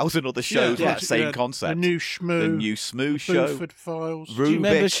 80,000 other shows with that same concept. The new Shmoo. The new Smooth show. Buford Files. Rubik. Do you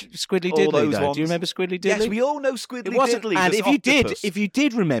remember Squiddly all Diddly? those Though? ones. Do you remember Squiddly Diddly? Yes, we all know Squiddly It wasn't, Diddly. and this octopus. if you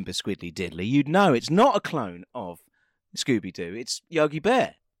did remember Squiddly Diddly, you'd know it's not a clone of Scooby Doo. It's Yogi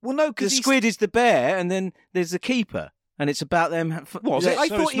Bear. Well, no, The because squid is the bear, and then there's the keeper, and it's about them. Was it? I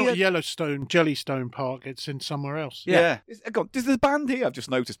So thought it's he not had- Yellowstone, Jellystone Park. It's in somewhere else. Yeah. Go on. There's a band here I've just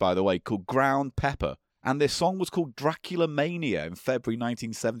noticed, by the way, called Ground Pepper. And their song was called Dracula Mania in February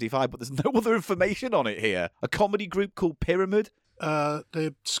 1975, but there's no other information on it here. A comedy group called Pyramid.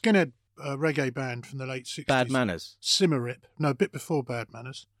 The Skinhead reggae band from the late 60s. Bad Manners. Simmerip. No, a bit before Bad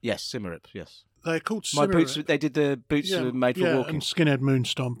Manners. Yes, Simmerip. Yes. They're called My Simmerip. boots. They did the boots were made for walking. and Skinhead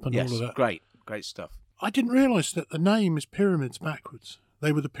Moonstomp and Yes, all of that. great stuff. I didn't realise that the name is Pyramids backwards.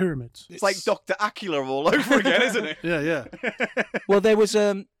 They were the Pyramids. It's like Dr. Acula all over again, isn't it? Yeah, yeah. Well, there was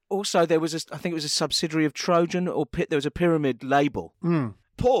also there was I think it was a subsidiary of Trojan or there was a Pyramid label. Mm.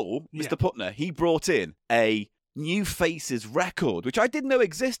 Paul, Yeah. Mr. Putner, he brought in a New Faces record, which I didn't know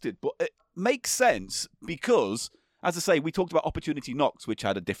existed, but it makes sense because, as I say, we talked about Opportunity Knocks, which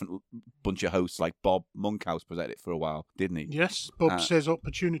had a different bunch of hosts, like Bob Monkhouse presented it for a while, didn't he? Yes, Bob says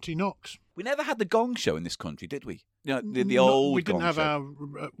opportunity knocks. We never had the Gong Show in this country, did we? You know, the No, old we didn't Gong have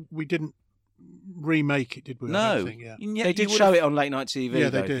Show. we didn't remake it, did we? I No. don't think, yeah. And yet They you did would show have- it on late night TV. Yeah,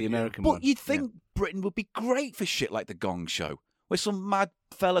 they though, did, the yeah. American But one. you'd think Britain would be great for shit like the Gong Show, where some mad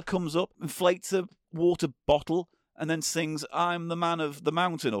fella comes up, inflates a water bottle, and then sings "I'm the Man of the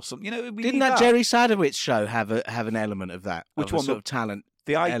Mountain" or something. You know, we Didn't need that Jerry Sadowitz show have an element of that? Which of a one? sort of talent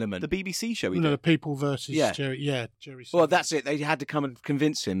the element? the BBC show? He No, did. the People versus Yeah. Jerry. Yeah, Jerry. Well, Seinfeld. that's it. They had to come and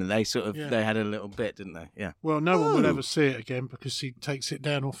convince him, and they sort of Yeah. they had a little bit, didn't they? Yeah. Well, no one will Oh. ever see it again because he takes it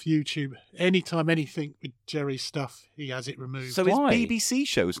down off YouTube. Anytime anything with Jerry's stuff, he has it removed. So his Why? BBC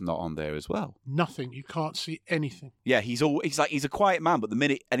show's not on there as well. Nothing. You can't see anything. Yeah, he's a quiet man, but the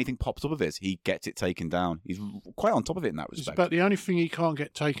minute anything pops up of his, he gets it taken down. He's quite on top of it in that It's respect. about the only thing he can't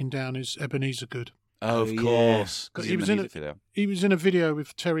get taken down is Ebenezer Good. Oh, of Oh, yeah. course. 'Cause He's he was the in music video. He was in a video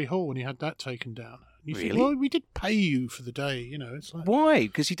with Terry Hall and he had that taken down. And you think, Really? well, we did pay you for the day, you know. It's like, Why?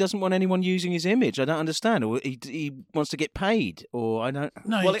 Because he doesn't want anyone using his image. I don't understand. Or he wants to get paid. Or I don't.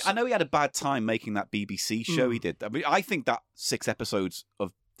 no, Well, it's- I know he had a bad time making that BBC show he did. I mean, I think that 6 episodes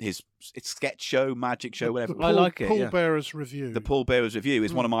of his sketch show, magic show, whatever. the I like it, Paul yeah. Bearer's Review. The Paul Bearer's Review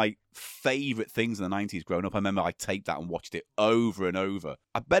is one of my favourite things in the 90s growing up. I remember I taped that and watched it over and over.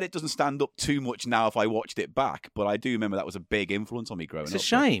 I bet it doesn't stand up too much now if I watched it back, but I do remember that was a big influence on me growing It's up. a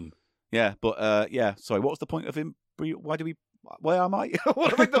shame. Yeah, but yeah, sorry, what was the point of him? Where am I? What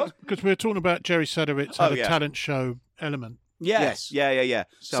have I done? Because we were talking about Jerry Sadowitz had Oh, a yeah. talent show element. Yes. Yes. Yeah.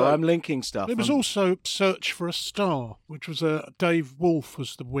 So I'm linking stuff. There was I'm- also Search for a Star, which was Dave Wolf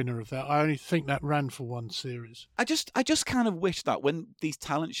was the winner of that. I only think that ran for one series. I just kind of wish that when these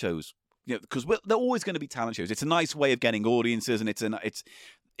talent shows, you know, because they're always going to be talent shows. It's a nice way of getting audiences, and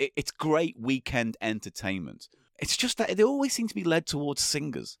it's great weekend entertainment. It's just that they always seem to be led towards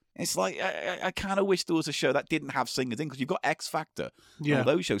singers. It's like I kind of wish there was a show that didn't have singers in, because you've got X Factor, and Yeah. all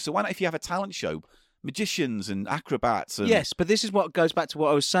those shows. So why not, if you have a talent show, magicians and acrobats? And, Yes, but this is what goes back to what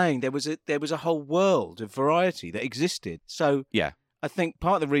I was saying. There was a whole world of variety that existed. So yeah. I think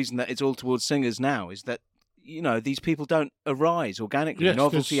part of the reason that it's all towards singers now is that, you know, these people don't arise organically. Yes,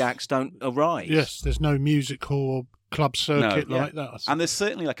 Novelty there's- acts don't arise. Yes, there's no music hall or club circuit No. like that. And there's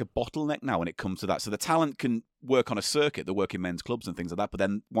certainly like a bottleneck now when it comes to that. So the talent can work on a circuit, they work in men's clubs and things like that. But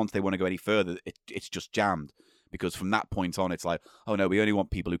then once they want to go any further, it's just jammed. Because from that point on, it's like, oh no, we only want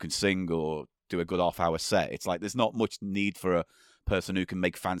people who can sing or do a good half-hour set. It's like there's not much need for a person who can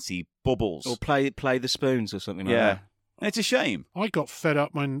make fancy bubbles. Or play the spoons or something like yeah. that. And it's a shame. I got fed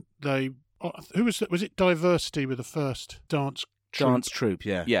up when they. Who was that? Was it Diversity with the first dance troupe? Dance troupe,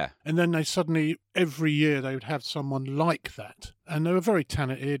 yeah. Yeah. And then they suddenly, every year, they would have someone like that. And they were very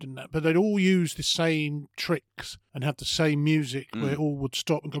talented, and that, but they'd all use the same tricks and have the same music where it all would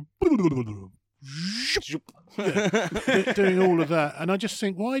stop and go. Doing all of that. And I just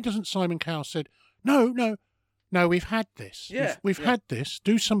think, why doesn't Simon Cowell said, no, we've had this. Yeah, We've had this.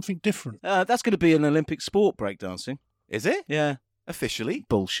 Do something different. That's going to be an Olympic sport, breakdancing. Is it? Yeah. Officially?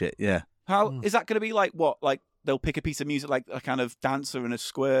 Bullshit, yeah. How is that going to be like what? Like they'll pick a piece of music like a kind of dancer in a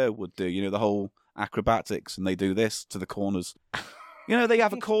square would do. You know, the whole acrobatics, and they do this to the corners. You know, they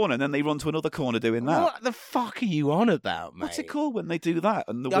have a corner and then they run to another corner doing that. What the fuck are you on about, mate? What's it called when they do that?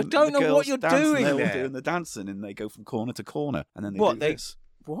 And I don't know what you're doing They're there. all doing the dancing, and they go from corner to corner, and then they What, do they- this.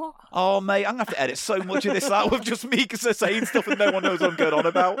 What? Oh, mate, I'm going to have to edit so much of this out with just me saying stuff and no one knows what I'm going on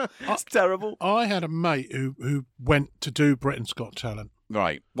about. It's terrible. I had a mate who went to do Britain's Got Talent.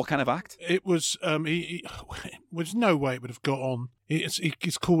 Right. What kind of act? It was he was no way it would have got on.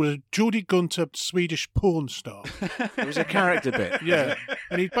 It's called a Geordie Gunter Swedish porn star. It was a character bit. Yeah,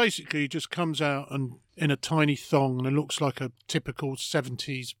 and he basically just comes out and in a tiny thong and it looks like a typical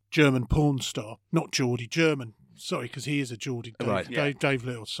 70s German porn star. Not Geordie, German. Sorry, because he is a Geordie. Dave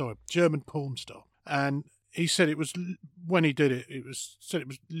Little. Sorry, German porn star. And he said it was when he did it. It was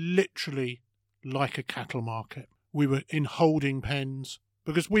literally like a cattle market. We were in holding pens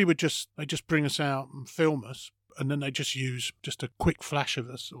because they just bring us out and film us. And then they just use just a quick flash of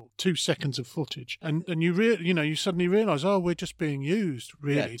us or 2 seconds of footage, and you suddenly realise, oh, we're just being used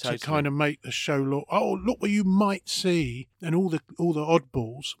really totally. to kind of make the show look what you might see, and all the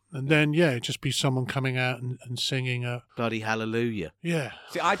oddballs, and then it'd just be someone coming out and singing a Bloody hallelujah. yeah.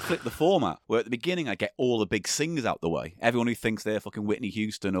 See, I'd flip the format where at the beginning I get all the big singers out the way. Everyone who thinks they're fucking Whitney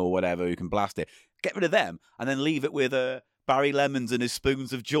Houston or whatever who can blast it. Get rid of them and then leave it with Barry Lemons and his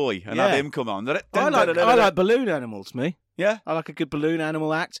Spoons of Joy and have him come on. I like balloon animals, me. Yeah? I like a good balloon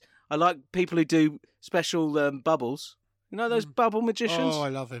animal act. I like people who do special bubbles. You know those bubble magicians? Oh, I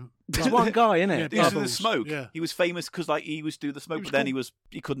love him. There's one guy, isn't it? Yeah, He was in the Bubbles, smoke. yeah. He was famous because he was doing the smoke, He was but then cool.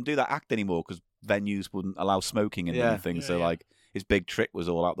 he couldn't do that act anymore because venues wouldn't allow smoking in Yeah. anything. Yeah, So yeah. like his big trick was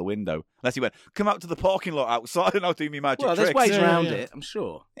all out the window. Unless he went, come out to the parking lot outside and I'll do me magic Well, there's tricks. ways Yeah, around yeah. it, I'm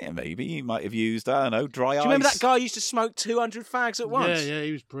sure. Yeah, maybe he might have used, I don't know, dry Do ice. you remember that guy who used to smoke 200 fags at once? Yeah,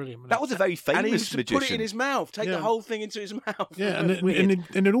 he was brilliant. That was a very And he famous used to magician. put it in his mouth, take Yeah. the whole thing into his mouth. yeah, and It was weird.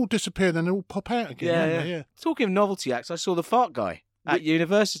 it all disappeared, then it all pop out again. Yeah, didn't yeah. it? Talking of novelty acts, I saw the fart guy at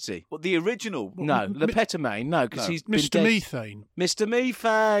university. Well, the original. No, the Petamane, no, because No. he's been Mr. dead. Methane. Mr.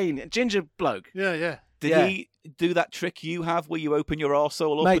 Methane, ginger bloke. Yeah, yeah. Did Yeah. he do that trick you have where you open your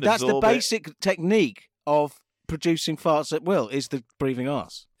arsehole up Mate, and that's the absorb it? basic technique of producing farts at will, is the breathing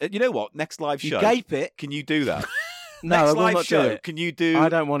arse. You know what? Next live You show. gape it. Can you do that? No, Next I will live not show. do it. Can you do? I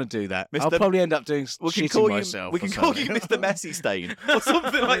don't want to do that. I'll Mr. probably end up doing We can shitting call myself. you. We can or call you something. Mr. Messy Stain or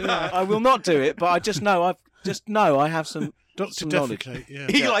something like that. I will not do it, but I just know I have some Dr. some knowledge. Defecate, yeah.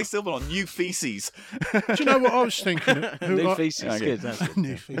 Eli Silver on New Feces. Do you know what I was thinking? New feces, Okay. good. That's good.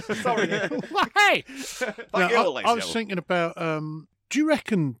 New feces. Sorry. Hey! Thank No, you all, ladies I and was gentlemen. thinking about, do you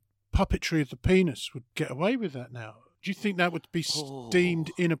reckon puppetry of the penis would get away with that now? Do you think that would be deemed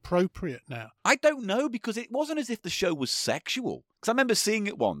inappropriate now? I don't know because it wasn't as if the show was sexual. Because I remember seeing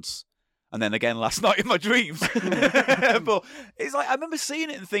it once, and then again last night in my dreams. But it's like I remember seeing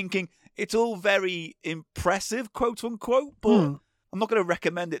it and thinking it's all very impressive, quote unquote. But I'm not going to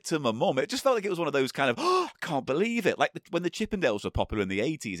recommend it to my mum. It just felt like it was one of those kind of, oh, I can't believe it. Like when the Chippendales were popular in the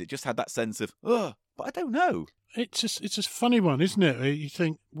 80s, it just had that sense of, oh, but I don't know. It's a funny one, isn't it? You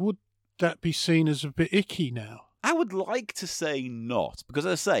think, would that be seen as a bit icky now? I would like to say not, because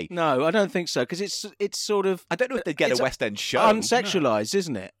as I say, No, I don't think so, because it's sort of I don't know if they'd get It's a West End show. unsexualised,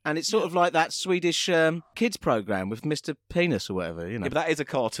 isn't it? And it's sort of like that Swedish kids program with Mr. Penis or whatever, you know. Yeah, but that is a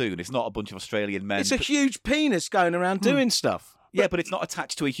cartoon. It's not a bunch of Australian men. It's a huge penis going around doing stuff. Yeah, but it's not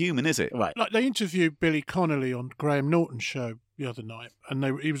attached to a human, is it? Right. Like they interviewed Billy Connolly on Graham Norton's show the other night, and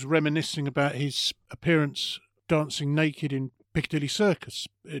he was reminiscing about his appearance dancing naked in Piccadilly Circus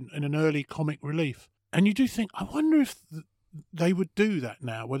in an early comic relief. And you do think, I wonder if they would do that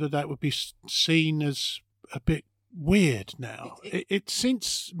now, whether that would be seen as a bit weird now. It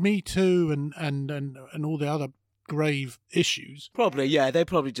since Me Too and all the other grave issues. Probably, yeah. They're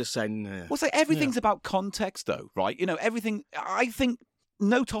probably just saying, Well, it's like everything's about context, though, right? You know, everything. I think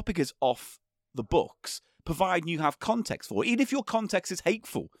no topic is off the books, providing you have context for it. Even if your context is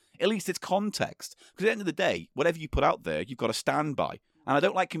hateful, at least it's context. Because at the end of the day, whatever you put out there, you've got to stand by. And I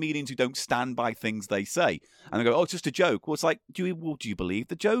don't like comedians who don't stand by things they say. And they go, oh, it's just a joke. Well, it's like, do you believe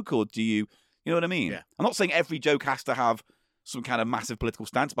the joke, or do you know what I mean? Yeah. I'm not saying every joke has to have some kind of massive political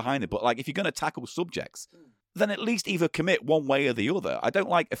stance behind it, but like if you're going to tackle subjects, then at least either commit one way or the other. I don't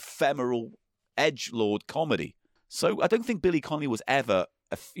like ephemeral edgelord comedy. So I don't think Billy Connolly was ever,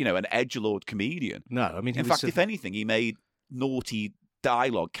 an edgelord comedian. no. I mean, In fact, if anything, he made naughty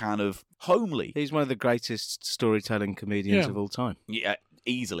dialogue kind of homely. he's one of the greatest storytelling comedians Yeah. of all time. Yeah,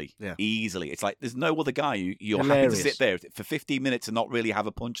 easily. Yeah. Easily. It's like there's no other guy you're happy Hilarious. to sit there for 15 minutes and not really have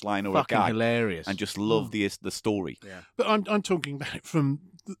a punchline or Fucking a gag hilarious. and just love the story. yeah. But I'm talking about it from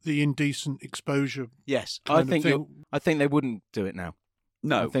the indecent exposure. Yes, kind of thing. I think they wouldn't do it now.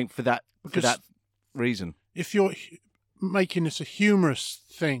 No. I think for that reason. If you're making this a humorous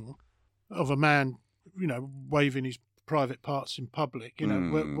thing of a man, waving his private parts in public,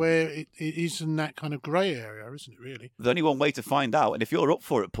 where it is in that kind of grey area, isn't it, really? There's only one way to find out, and if you're up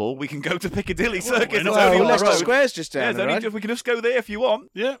for it, Paul, we can go to Piccadilly Circus. It's not? only Well, on Leicester the road. Square's just down the road. We can just go there if you want.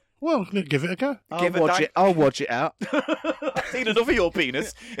 Yeah. Well, give it a go. I'll watch it out. I've seen enough of your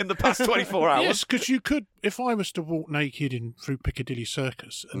penis in the past 24 hours. Yes, because you could, if I was to walk naked through Piccadilly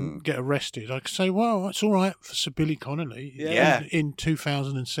Circus and get arrested, I could say, well, it's all right for Sir Billy Connolly in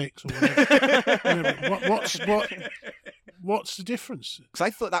 2006 or whatever. What's the difference? Because I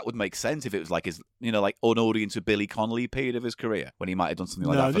thought that would make sense if it was like his, like an audience with Billy Connolly period of his career when he might have done something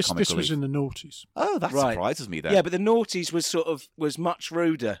like that for Comic this was Relief. in the noughties. Oh, that Right. surprises me then. Yeah, but the noughties was much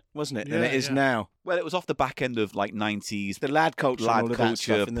ruder, wasn't it, than Yeah, it is yeah. now. Well, it was off the back end of like 90s. The lad culture Lad and all of that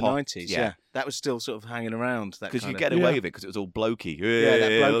culture, stuff in the pop, 90s, yeah. that was still sort of hanging around. Because you kind get of- away with it because it was all blokey. Yeah,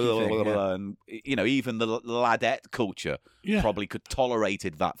 that blokey thing, yeah. And, even the ladette culture Yeah. probably could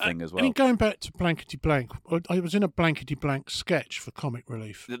tolerated that thing as I well. mean, going back to Blankety Blank, I was in a Blankety Blank sketch for Comic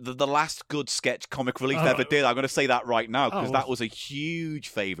Relief. The last good sketch Comic Relief ever did, I'm going to say that right now, because Oh. that was a huge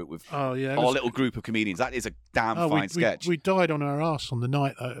favourite with Oh, yeah. it our was- little group of comedians. That is a damn Oh, fine sketch. We died on our arse on the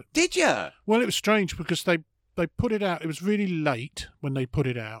night, though. Did you? Well, it was strange because they put it out. It was really late when they put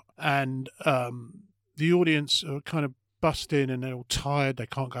it out, and the audience are kind of bust in and they're all tired. They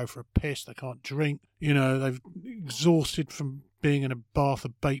can't go for a piss. They can't drink. They've exhausted from being in a bath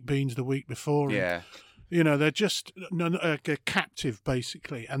of baked beans the week before. and, Yeah. they're just they're captive,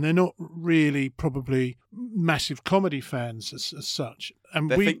 basically, and they're not really probably massive comedy fans as such. And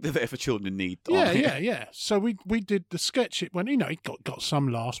They think they're there for children in need. aren't they? yeah. So we did the sketch. It went, it got some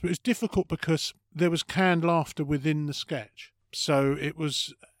laughs, but it was difficult because there was canned laughter within the sketch. So it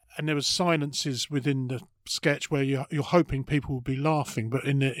was, and there was silences within the sketch where you're hoping people will be laughing, but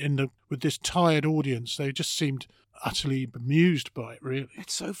with this tired audience, they just seemed utterly bemused by it. Really,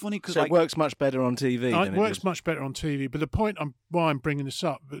 It's so funny because So it works much better on TV. it than works does- much better on TV. But the point why I'm bringing this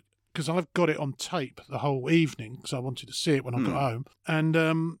up, because I've got it on tape the whole evening because I wanted to see it when I got home.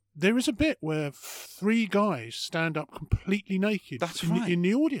 And there is a bit where 3 guys stand up completely naked That's in, right. in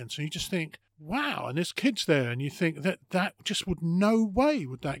the audience, and you just think, wow, and there's kids there, and you think that just would no way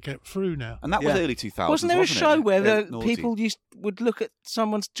would that get through now. And that was Yeah. early 2000s. Wasn't there a show it? where the Naughty. people would look at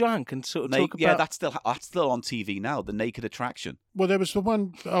someone's junk and sort of talk Yeah, about... that's still on TV now. The Naked Attraction. Well, there was the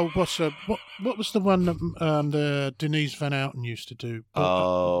one, what was the one that the Denise Van Outen used to do?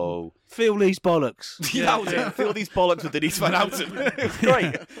 Oh, Feel these bollocks. yeah, that was it. Feel these bollocks with Denise Van Outen. It was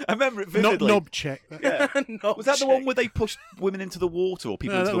great. I remember it vividly. Knob check. Yeah. Knob Was that the check. one where they pushed women into the water or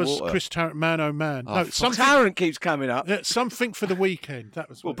people No, into that the was water? Chris Tarrant, Man Oh Man. Oh, No, fuck. something, Tarrant keeps coming up. something for the weekend. That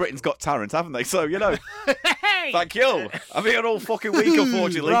was Well, what it Britain's got Tarrant, haven't they? So, thank you. I'm here all fucking week,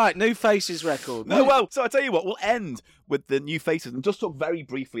 unfortunately. Right, New Faces record. No, well, so I tell you what, we'll end with the New Faces and just talk very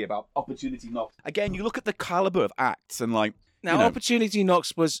briefly about Opportunity Knocks. Again, you look at the caliber of acts and Now, Opportunity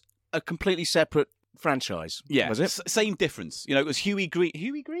Knocks was a completely separate franchise, was it? Same difference. It was Huey Green.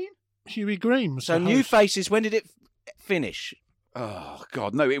 Huey Green? Huey Green was So the New host. Faces, when did it finish? Oh,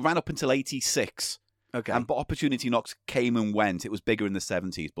 God, no, it ran up until 86. Okay. But Opportunity Knocks came and went. It was bigger in the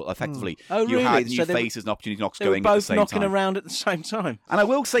 70s, but effectively, Oh, you really? had New So they were- Faces and Opportunity Knocks They were going at the both same knocking time. around at the same time. And I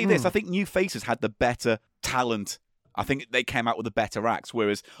will say this, I think New Faces had the better talent. I think they came out with the better acts,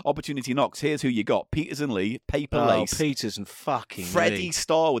 whereas Opportunity Knocks, here's who you got. Peters and Lee, Paper Lace, Peters and fucking Freddie Lee.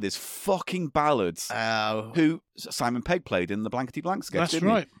 Starr with his fucking ballads, Oh. who Simon Pegg played in the Blankety Blank sketch, That's didn't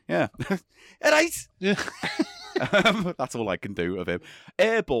right. he? Yeah. Right. Yeah. That's all I can do of him.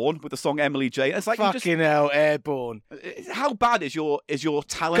 Airborne with the song Emily J. It's like you Fucking hell, Airborne. how bad is your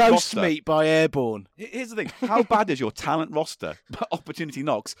talent Ghost roster? Meat by Airborne. Here's the thing. How bad is your talent roster? Opportunity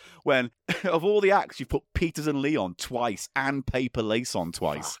Knocks when of all the acts you've put Peters and Lee on twice and Paper Lace on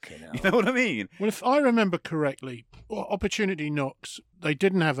twice. Fucking hell. You know what I mean? Well, if I remember correctly, Opportunity Knocks, they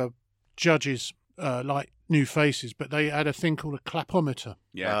didn't have a judges like New Faces, but they had a thing called a clapometer.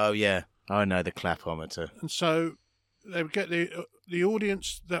 Yeah. Oh, yeah. I know the clapometer. And so they would get the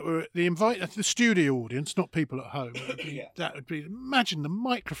audience that were the studio audience, not people at home. That would be imagine the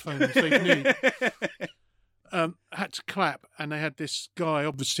microphones they'd need. Had to clap, and they had this guy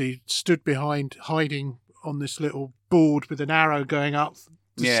obviously stood behind, hiding on this little board with an arrow going up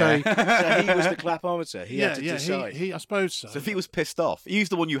to say, So he was the clapometer. He had to decide. he I suppose so. So if he was pissed off, he's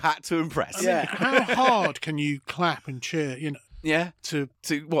the one you had to impress. I mean, how hard can you clap and cheer? Yeah. to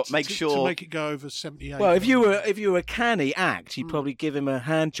Make to sure. make it go over 78. Well, if you were a canny act, you'd probably give him a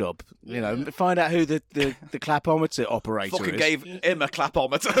hand job. You know, find out who the clapometer operator Fucking is. gave him a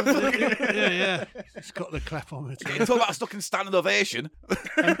clapometer. yeah, it's got the clapometer. Talk about a fucking standing ovation.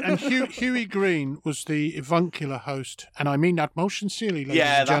 And Huey Green was the avuncular host, and I mean that most sincerely, ladies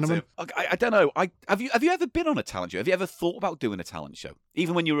Yeah, and gentlemen. that's it. I don't know. Have you ever been on a talent show? Have you ever thought about doing a talent show,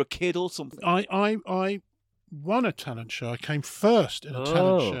 even when you were a kid or something? I won a talent show. I came first in a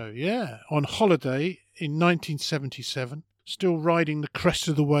talent show. Yeah, on holiday in 1977. Still riding the crest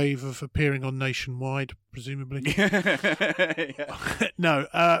of the wave of appearing on Nationwide, presumably. No.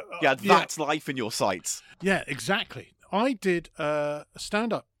 That's life in your sights. Yeah, exactly. I did a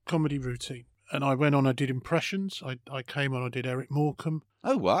stand-up comedy routine, and I went on. I did impressions. I came on. I did Eric Morecambe.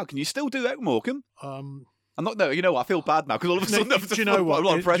 Oh wow! Can you still do that, Morecambe? Um, I'm not. No, you know what? I feel bad now because all of a sudden I've do you know what? a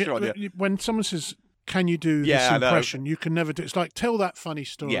lot of pressure on you. When someone says, "Can you do Yeah, I this know. impression?" You can never do. It's like tell that funny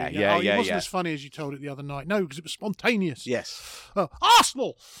story. Yeah, It wasn't yeah. as funny as you told it the other night. No, because it was spontaneous. Yes. Oh,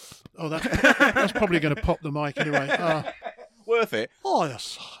 Arsenal. Oh, that's probably going to pop the mic anyway. Worth it. Oh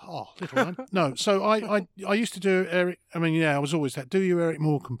yes. Oh, little man. No, so I used to do Eric. I mean, yeah, I was always that. Do you Eric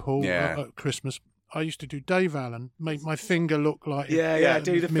Morecambe, Paul? Yeah. At Christmas. I used to do Dave Allen. Make my finger look like Yeah,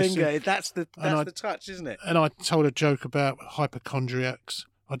 do it the was missing. finger. That's the I- the touch, isn't it? And I told a joke about hypochondriacs.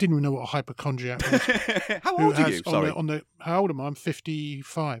 I didn't even know what a hypochondriac was. How Who old are has you? Sorry. how old am I? I'm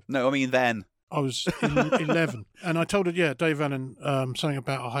 55. No, I mean then. I was 11, and I told her, Dave Allen, something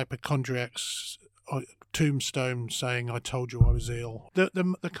about a hypochondriac's tombstone saying, "I told you I was ill."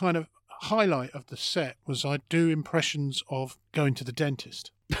 The kind of highlight of the set was I'd do impressions of going to the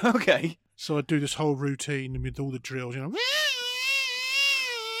dentist. Okay. So I'd do this whole routine with all the drills, you know,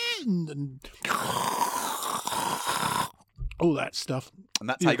 and all that stuff. And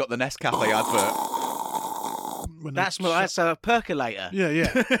that's how you got the Nescafe advert. When That's they- a percolator.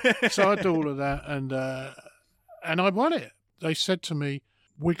 Yeah. So I do all of that, and I won it. They said to me,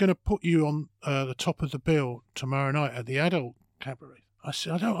 "We're going to put you on the top of the bill tomorrow night at the adult cabaret." I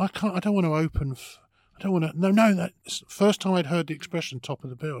said, I don't want to open. I don't want to. No. That's the first time I'd heard the expression "top of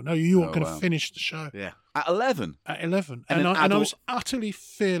the bill." No, you aren't going to finish the show. Yeah. At 11. At 11, And and an I was adult- utterly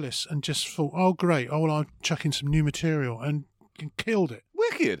fearless and just thought, "Oh, great! Oh, well, I'm chucking some new material," and killed it.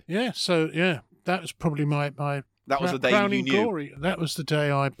 Wicked. Yeah. So yeah, that was probably my That was the day you crowning knew. glory. That was the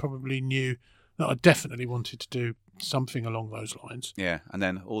day I probably knew that I definitely wanted to do something along those lines. Yeah, and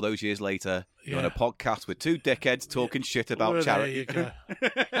then all those years later, you're on Yeah. a podcast with two dickheads talking shit about Well, charity. There you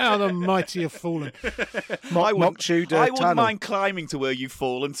go. How the mighty have fallen. I wouldn't, Tudor I wouldn't tunnel. mind climbing to where you've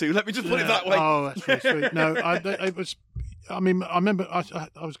fallen to. Let me just put it that way. Oh, that's very sweet. No, it was. I mean, I remember I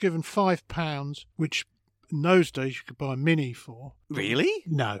was given £5, which in those days you could buy a Mini for. Really?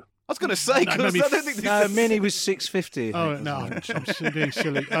 No. I was going to say, No, because maybe I don't think No, Mini was $6.50. Oh no, I'm being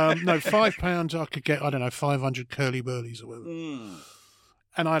silly. No, £5 I could get. I don't know, 500 curly burlies or whatever.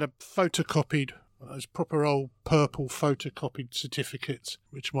 And I had a photocopied, those proper old purple photocopied certificates,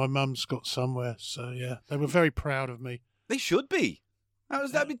 which my mum's got somewhere. So yeah, they were very proud of me. They should be.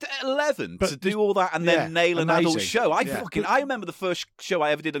 That'd be 11 But to do all that and then nail an adult amazing. show. Yeah. I remember the first show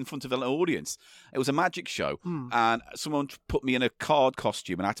I ever did in front of an audience. It was a magic show, and someone put me in a card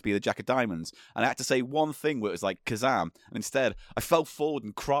costume and I had to be the Jack of Diamonds, and I had to say one thing where it was like Kazam, and instead I fell forward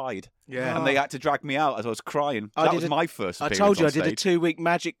and cried. Yeah. And they had to drag me out as I was crying. That was my first I appearance told you on I did a stage. 2-week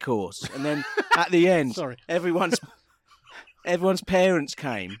magic course, and then at the end, Sorry. everyone's parents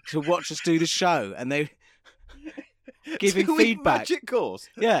came to watch us do the show, and they giving 2-week feedback. magic course.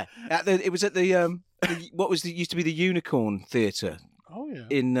 Yeah, it was at the what used to be the Unicorn Theatre Oh yeah.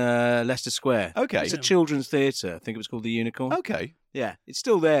 in Leicester Square. Okay. It's a children's theatre. I think it was called the Unicorn. Okay. Yeah, it's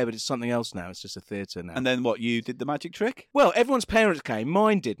still there, but it's something else now. It's just a theatre now. And then what, you did the magic trick? Well, everyone's parents came.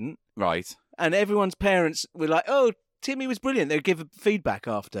 Mine didn't. Right. And everyone's parents were like, "Oh, Timmy was brilliant." They'd give feedback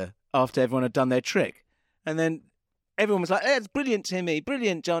after everyone had done their trick, and then everyone was like, "That's brilliant, Timmy.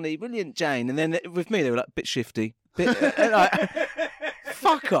 Brilliant, Johnny. Brilliant, Jane." And then with me, they were like, "Bit shifty."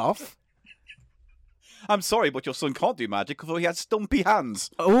 Fuck off. I'm sorry, but your son can't do magic because he has stumpy hands.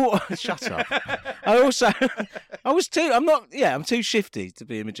 Oh, shut up. I'm too shifty to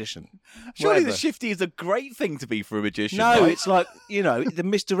be a magician. Surely Whatever. the shifty is a great thing to be for a magician. No, right? it's like, the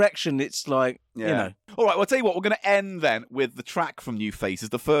misdirection. It's like, All right, well, I'll tell you what, we're going to end then with the track from New Faces,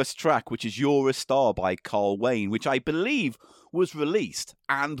 the first track, which is You're a Star by Carl Wayne, which I believe was released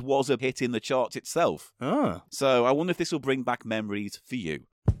and was a hit in the charts itself. Ah. So I wonder if this will bring back memories for you.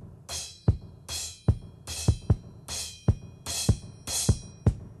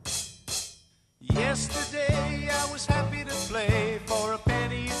 Yesterday I was happy to play for a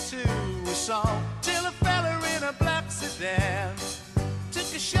penny or two a song till a fella in a black sedan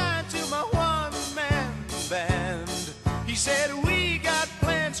said, we got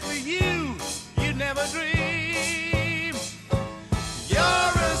plans for you, you'd never dream. You're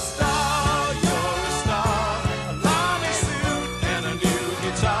a star, a army suit and a new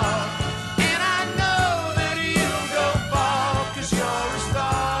guitar. And I know that you'll go far, 'cause you're a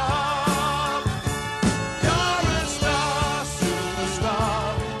star. You're a star, superstar.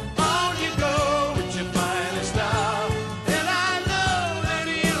 On you go with your finest style. And I know that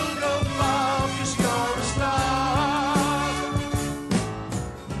you'll go far, 'cause you're a star.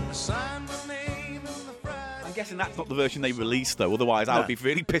 Sign my name in the Friday. I'm guessing that's not the version they released, though. Otherwise, I would be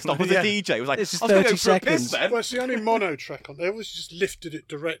really pissed off as a Yeah. DJ. It was like, This is I was going to 30 go for a piss seconds. then. Well, it's the only mono track on there. It was just lifted it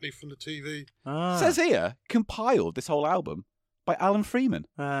directly from the TV. Ah. Says here, compiled this whole album by Alan Freeman.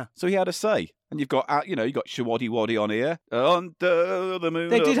 Ah. So he had a say. And you've got, you got Shawaddy Waddy on here. Under the moon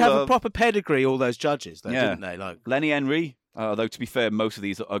They of did have a love. proper pedigree, all those judges, though, Yeah. didn't they? Like, Lenny Henry. Although, to be fair, most of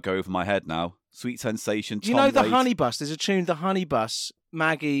these are go over my head now. Sweet Sensation, do you Tom know the Waits. Honey Bus? There's a tune, the Honey Bus.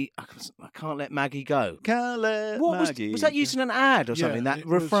 Maggie, I can't let Maggie go. Can't let What Maggie was that used in an ad or something? That it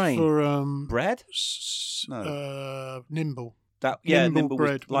was refrain. for Bread? Nimble. Nimble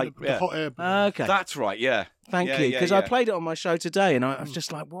bread, was like, the yeah. hot air balloon. Okay, That's right, yeah. thank Yeah, you, yeah, because I yeah. played it on my show today, and I was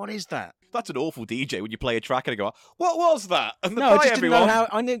just like, "What is that?" That's an awful DJ when you play a track and go, what was that? And No, I bye, just everyone. didn't know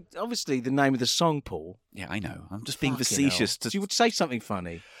how. I knew obviously the name of the song, Paul. Yeah, I know. I'm just being Fucking facetious. hell. You would say something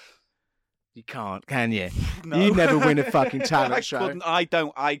funny. You can't, can you? No. You never win a fucking I talent show. couldn't. I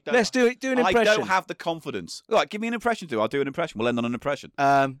don't. Let's do it. Do an I impression. don't have the confidence. All right, give me an impression, I'll do an impression. We'll end on an impression.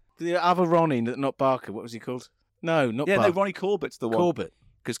 The other Ronnie, not Barker. What was he called? No, not Yeah, Barker. no, Ronnie Corbett's the one. Corbett.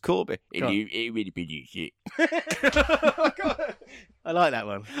 Because Corbett. Go on. He really produced it. I like that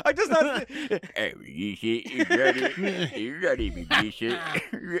one. I just had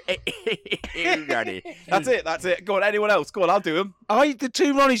That's it. Go on, anyone else? Go on, I'll do them. The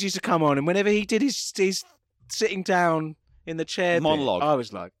two Ronnies used to come on, and whenever he did his sitting down in the chair bit, Monologue. I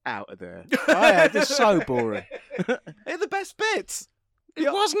was like, out of there. This is so boring. They're the best bits. It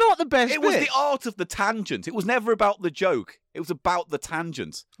was not the best It was bit. the art of the tangent. It was never about the joke. It was about the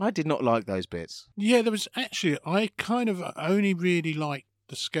tangent. I did not like those bits. Yeah, there was actually, I kind of only really liked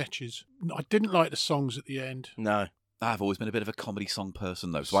the sketches. I didn't like the songs at the end. No. I've always been a bit of a comedy song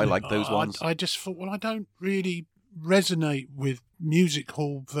person, though, so I like those ones. I just thought, well, I don't really resonate with music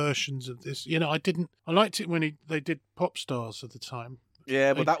hall versions of this. I liked it when they did Pop Stars at the time.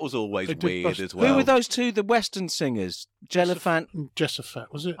 Yeah, but that was always they did weird bust- as well. Who were those two, the Western singers? Jelliphant. Jessafat,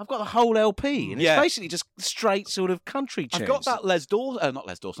 was it? I've got the whole LP, and Yeah. it's basically just straight sort of country tunes. I've got that not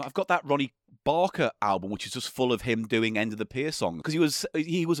Les Dawson. I've got that Ronnie Barker album, which is just full of him doing End of the Pier songs because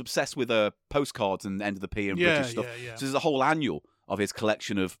he was obsessed with postcards and End of the Pier and British stuff. Yeah. So there's a whole annual of his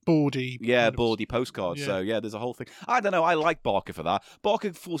collection of Bawdy. Bawdy postcards. Yeah. So there's a whole thing. I don't know. I like Barker for that.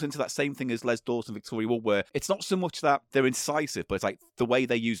 Barker falls into that same thing as Les Dawson, Victoria Wood, where it's not so much that they're incisive, but it's like the way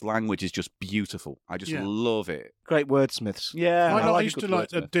they use language is just beautiful. I just love it. Great wordsmiths. Yeah, I used to like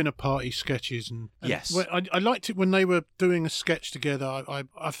the dinner party sketches, and Yes. I liked it when they were doing a sketch together.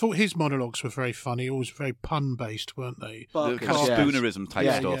 I thought his monologues were very funny, always very pun based, weren't they? the Barker's, kind of yeah. spoonerism type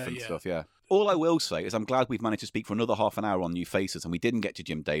Yeah, stuff yeah, and yeah. stuff. Yeah. All I will say is I'm glad we've managed to speak for another half an hour on New Faces, and we didn't get to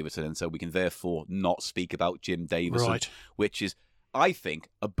Jim Davison, and so we can therefore not speak about Jim Davison, Right. which is, I think,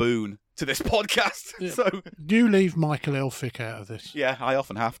 a boon to this podcast. Yeah. So You leave Michael Elphick out of this. yeah, I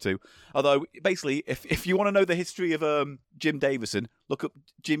often have to. Although, basically, if you want to know the history of Jim Davison, look up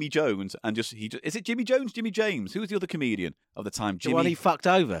Jimmy Jones and is it Jimmy Jones, Jimmy James? Who was the other comedian of the time? The Jimmy. one he fucked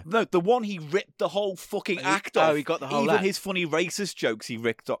over. No, the one he ripped the whole fucking act off. Oh, he got the whole Even act. his funny racist jokes, he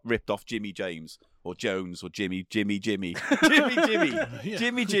ripped off Jimmy James or Jones or Jimmy, Jimmy, Jimmy. Yeah.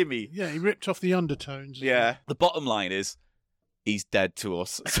 Jimmy. Yeah, he ripped off the undertones. Yeah. The bottom line is, he's dead to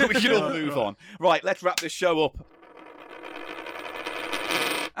us, so we can all move on. Right, let's wrap this show up.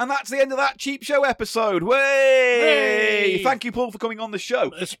 And that's the end of that Cheap Show episode. Way! Hey! Thank you, Paul, for coming on the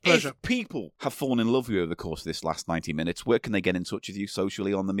show. It's a pleasure. If people have fallen in love with you over the course of this last 90 minutes, where can they get in touch with you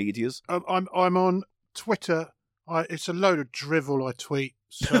socially on the medias? I'm on Twitter. It's a load of drivel I tweet,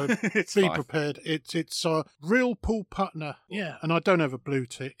 so It's be fine. prepared. It's real Paul Putner. Yeah, and I don't have a blue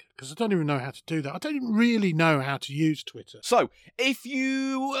tick because I don't even know how to do that. I don't even really know how to use Twitter. So, if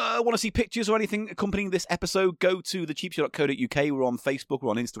you want to see pictures or anything accompanying this episode, go to thecheapshow.co.uk. We're on Facebook,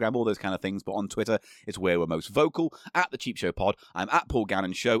 we're on Instagram, all those kind of things. But on Twitter, it's where we're most vocal. At The Cheap Show Pod, I'm at Paul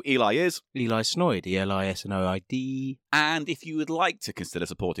Gannon Show. Eli is. Eli Snoid, ELISNOID. And if you would like to consider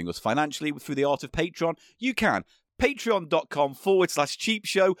supporting us financially through the art of Patreon, you can. Patreon.com/cheap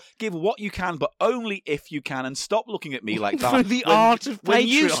show. Give what you can, but only if you can, and stop looking at me like that. Through the art of when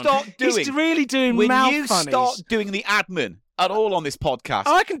you Patreon. start doing, He's really doing when mouth you funnies. start doing the admin at all on this podcast,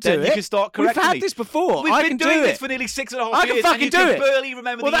 I can do then it. you can start We've correcting had me. this before. We've I been can doing do this it. for nearly 6.5 I can years, fucking and you do can it. barely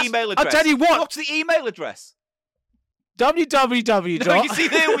remember Well, the that's- email I'll address. tell you what. What's the email address? www. No, you see,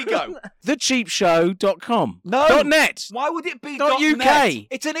 there we go. thecheapshow.com. No. .net. Why would it be .uk. .net?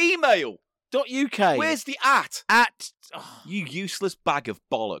 It's an email. .uk. Where's the at? At... You useless bag of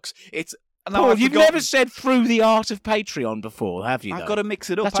bollocks. It's... now Paul, I've you've forgotten. never said through the art of Patreon before, have you? I've though? got to mix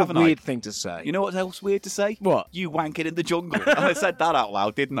it up, That's haven't a I? weird thing to say. You know what else weird to say? What? You wanking in the jungle. And I said that out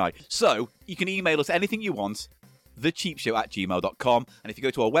loud, didn't I? So, you can email us anything you want, thecheapshow@gmail.com. And if you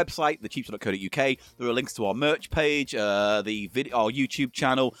go to our website, thecheapshow.co.uk, there are links to our merch page, our YouTube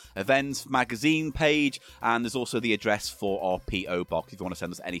channel, events, magazine page, and there's also the address for our P.O. box if you want to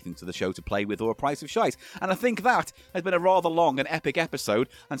send us anything to the show to play with or a price of shite. And I think that has been a rather long and epic episode,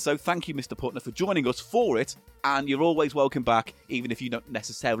 and so thank you, Mr. Putner, for joining us for it, and you're always welcome back, even if you don't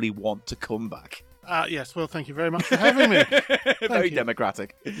necessarily want to come back. Yes, well, thank you very much for having me. Very you.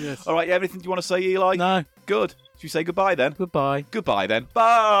 democratic. Yes. All right, you have anything you want to say, Eli? No. Good. Should we say goodbye then? Goodbye. Goodbye then.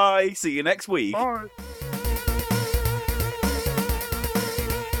 Bye. See you next week. Bye.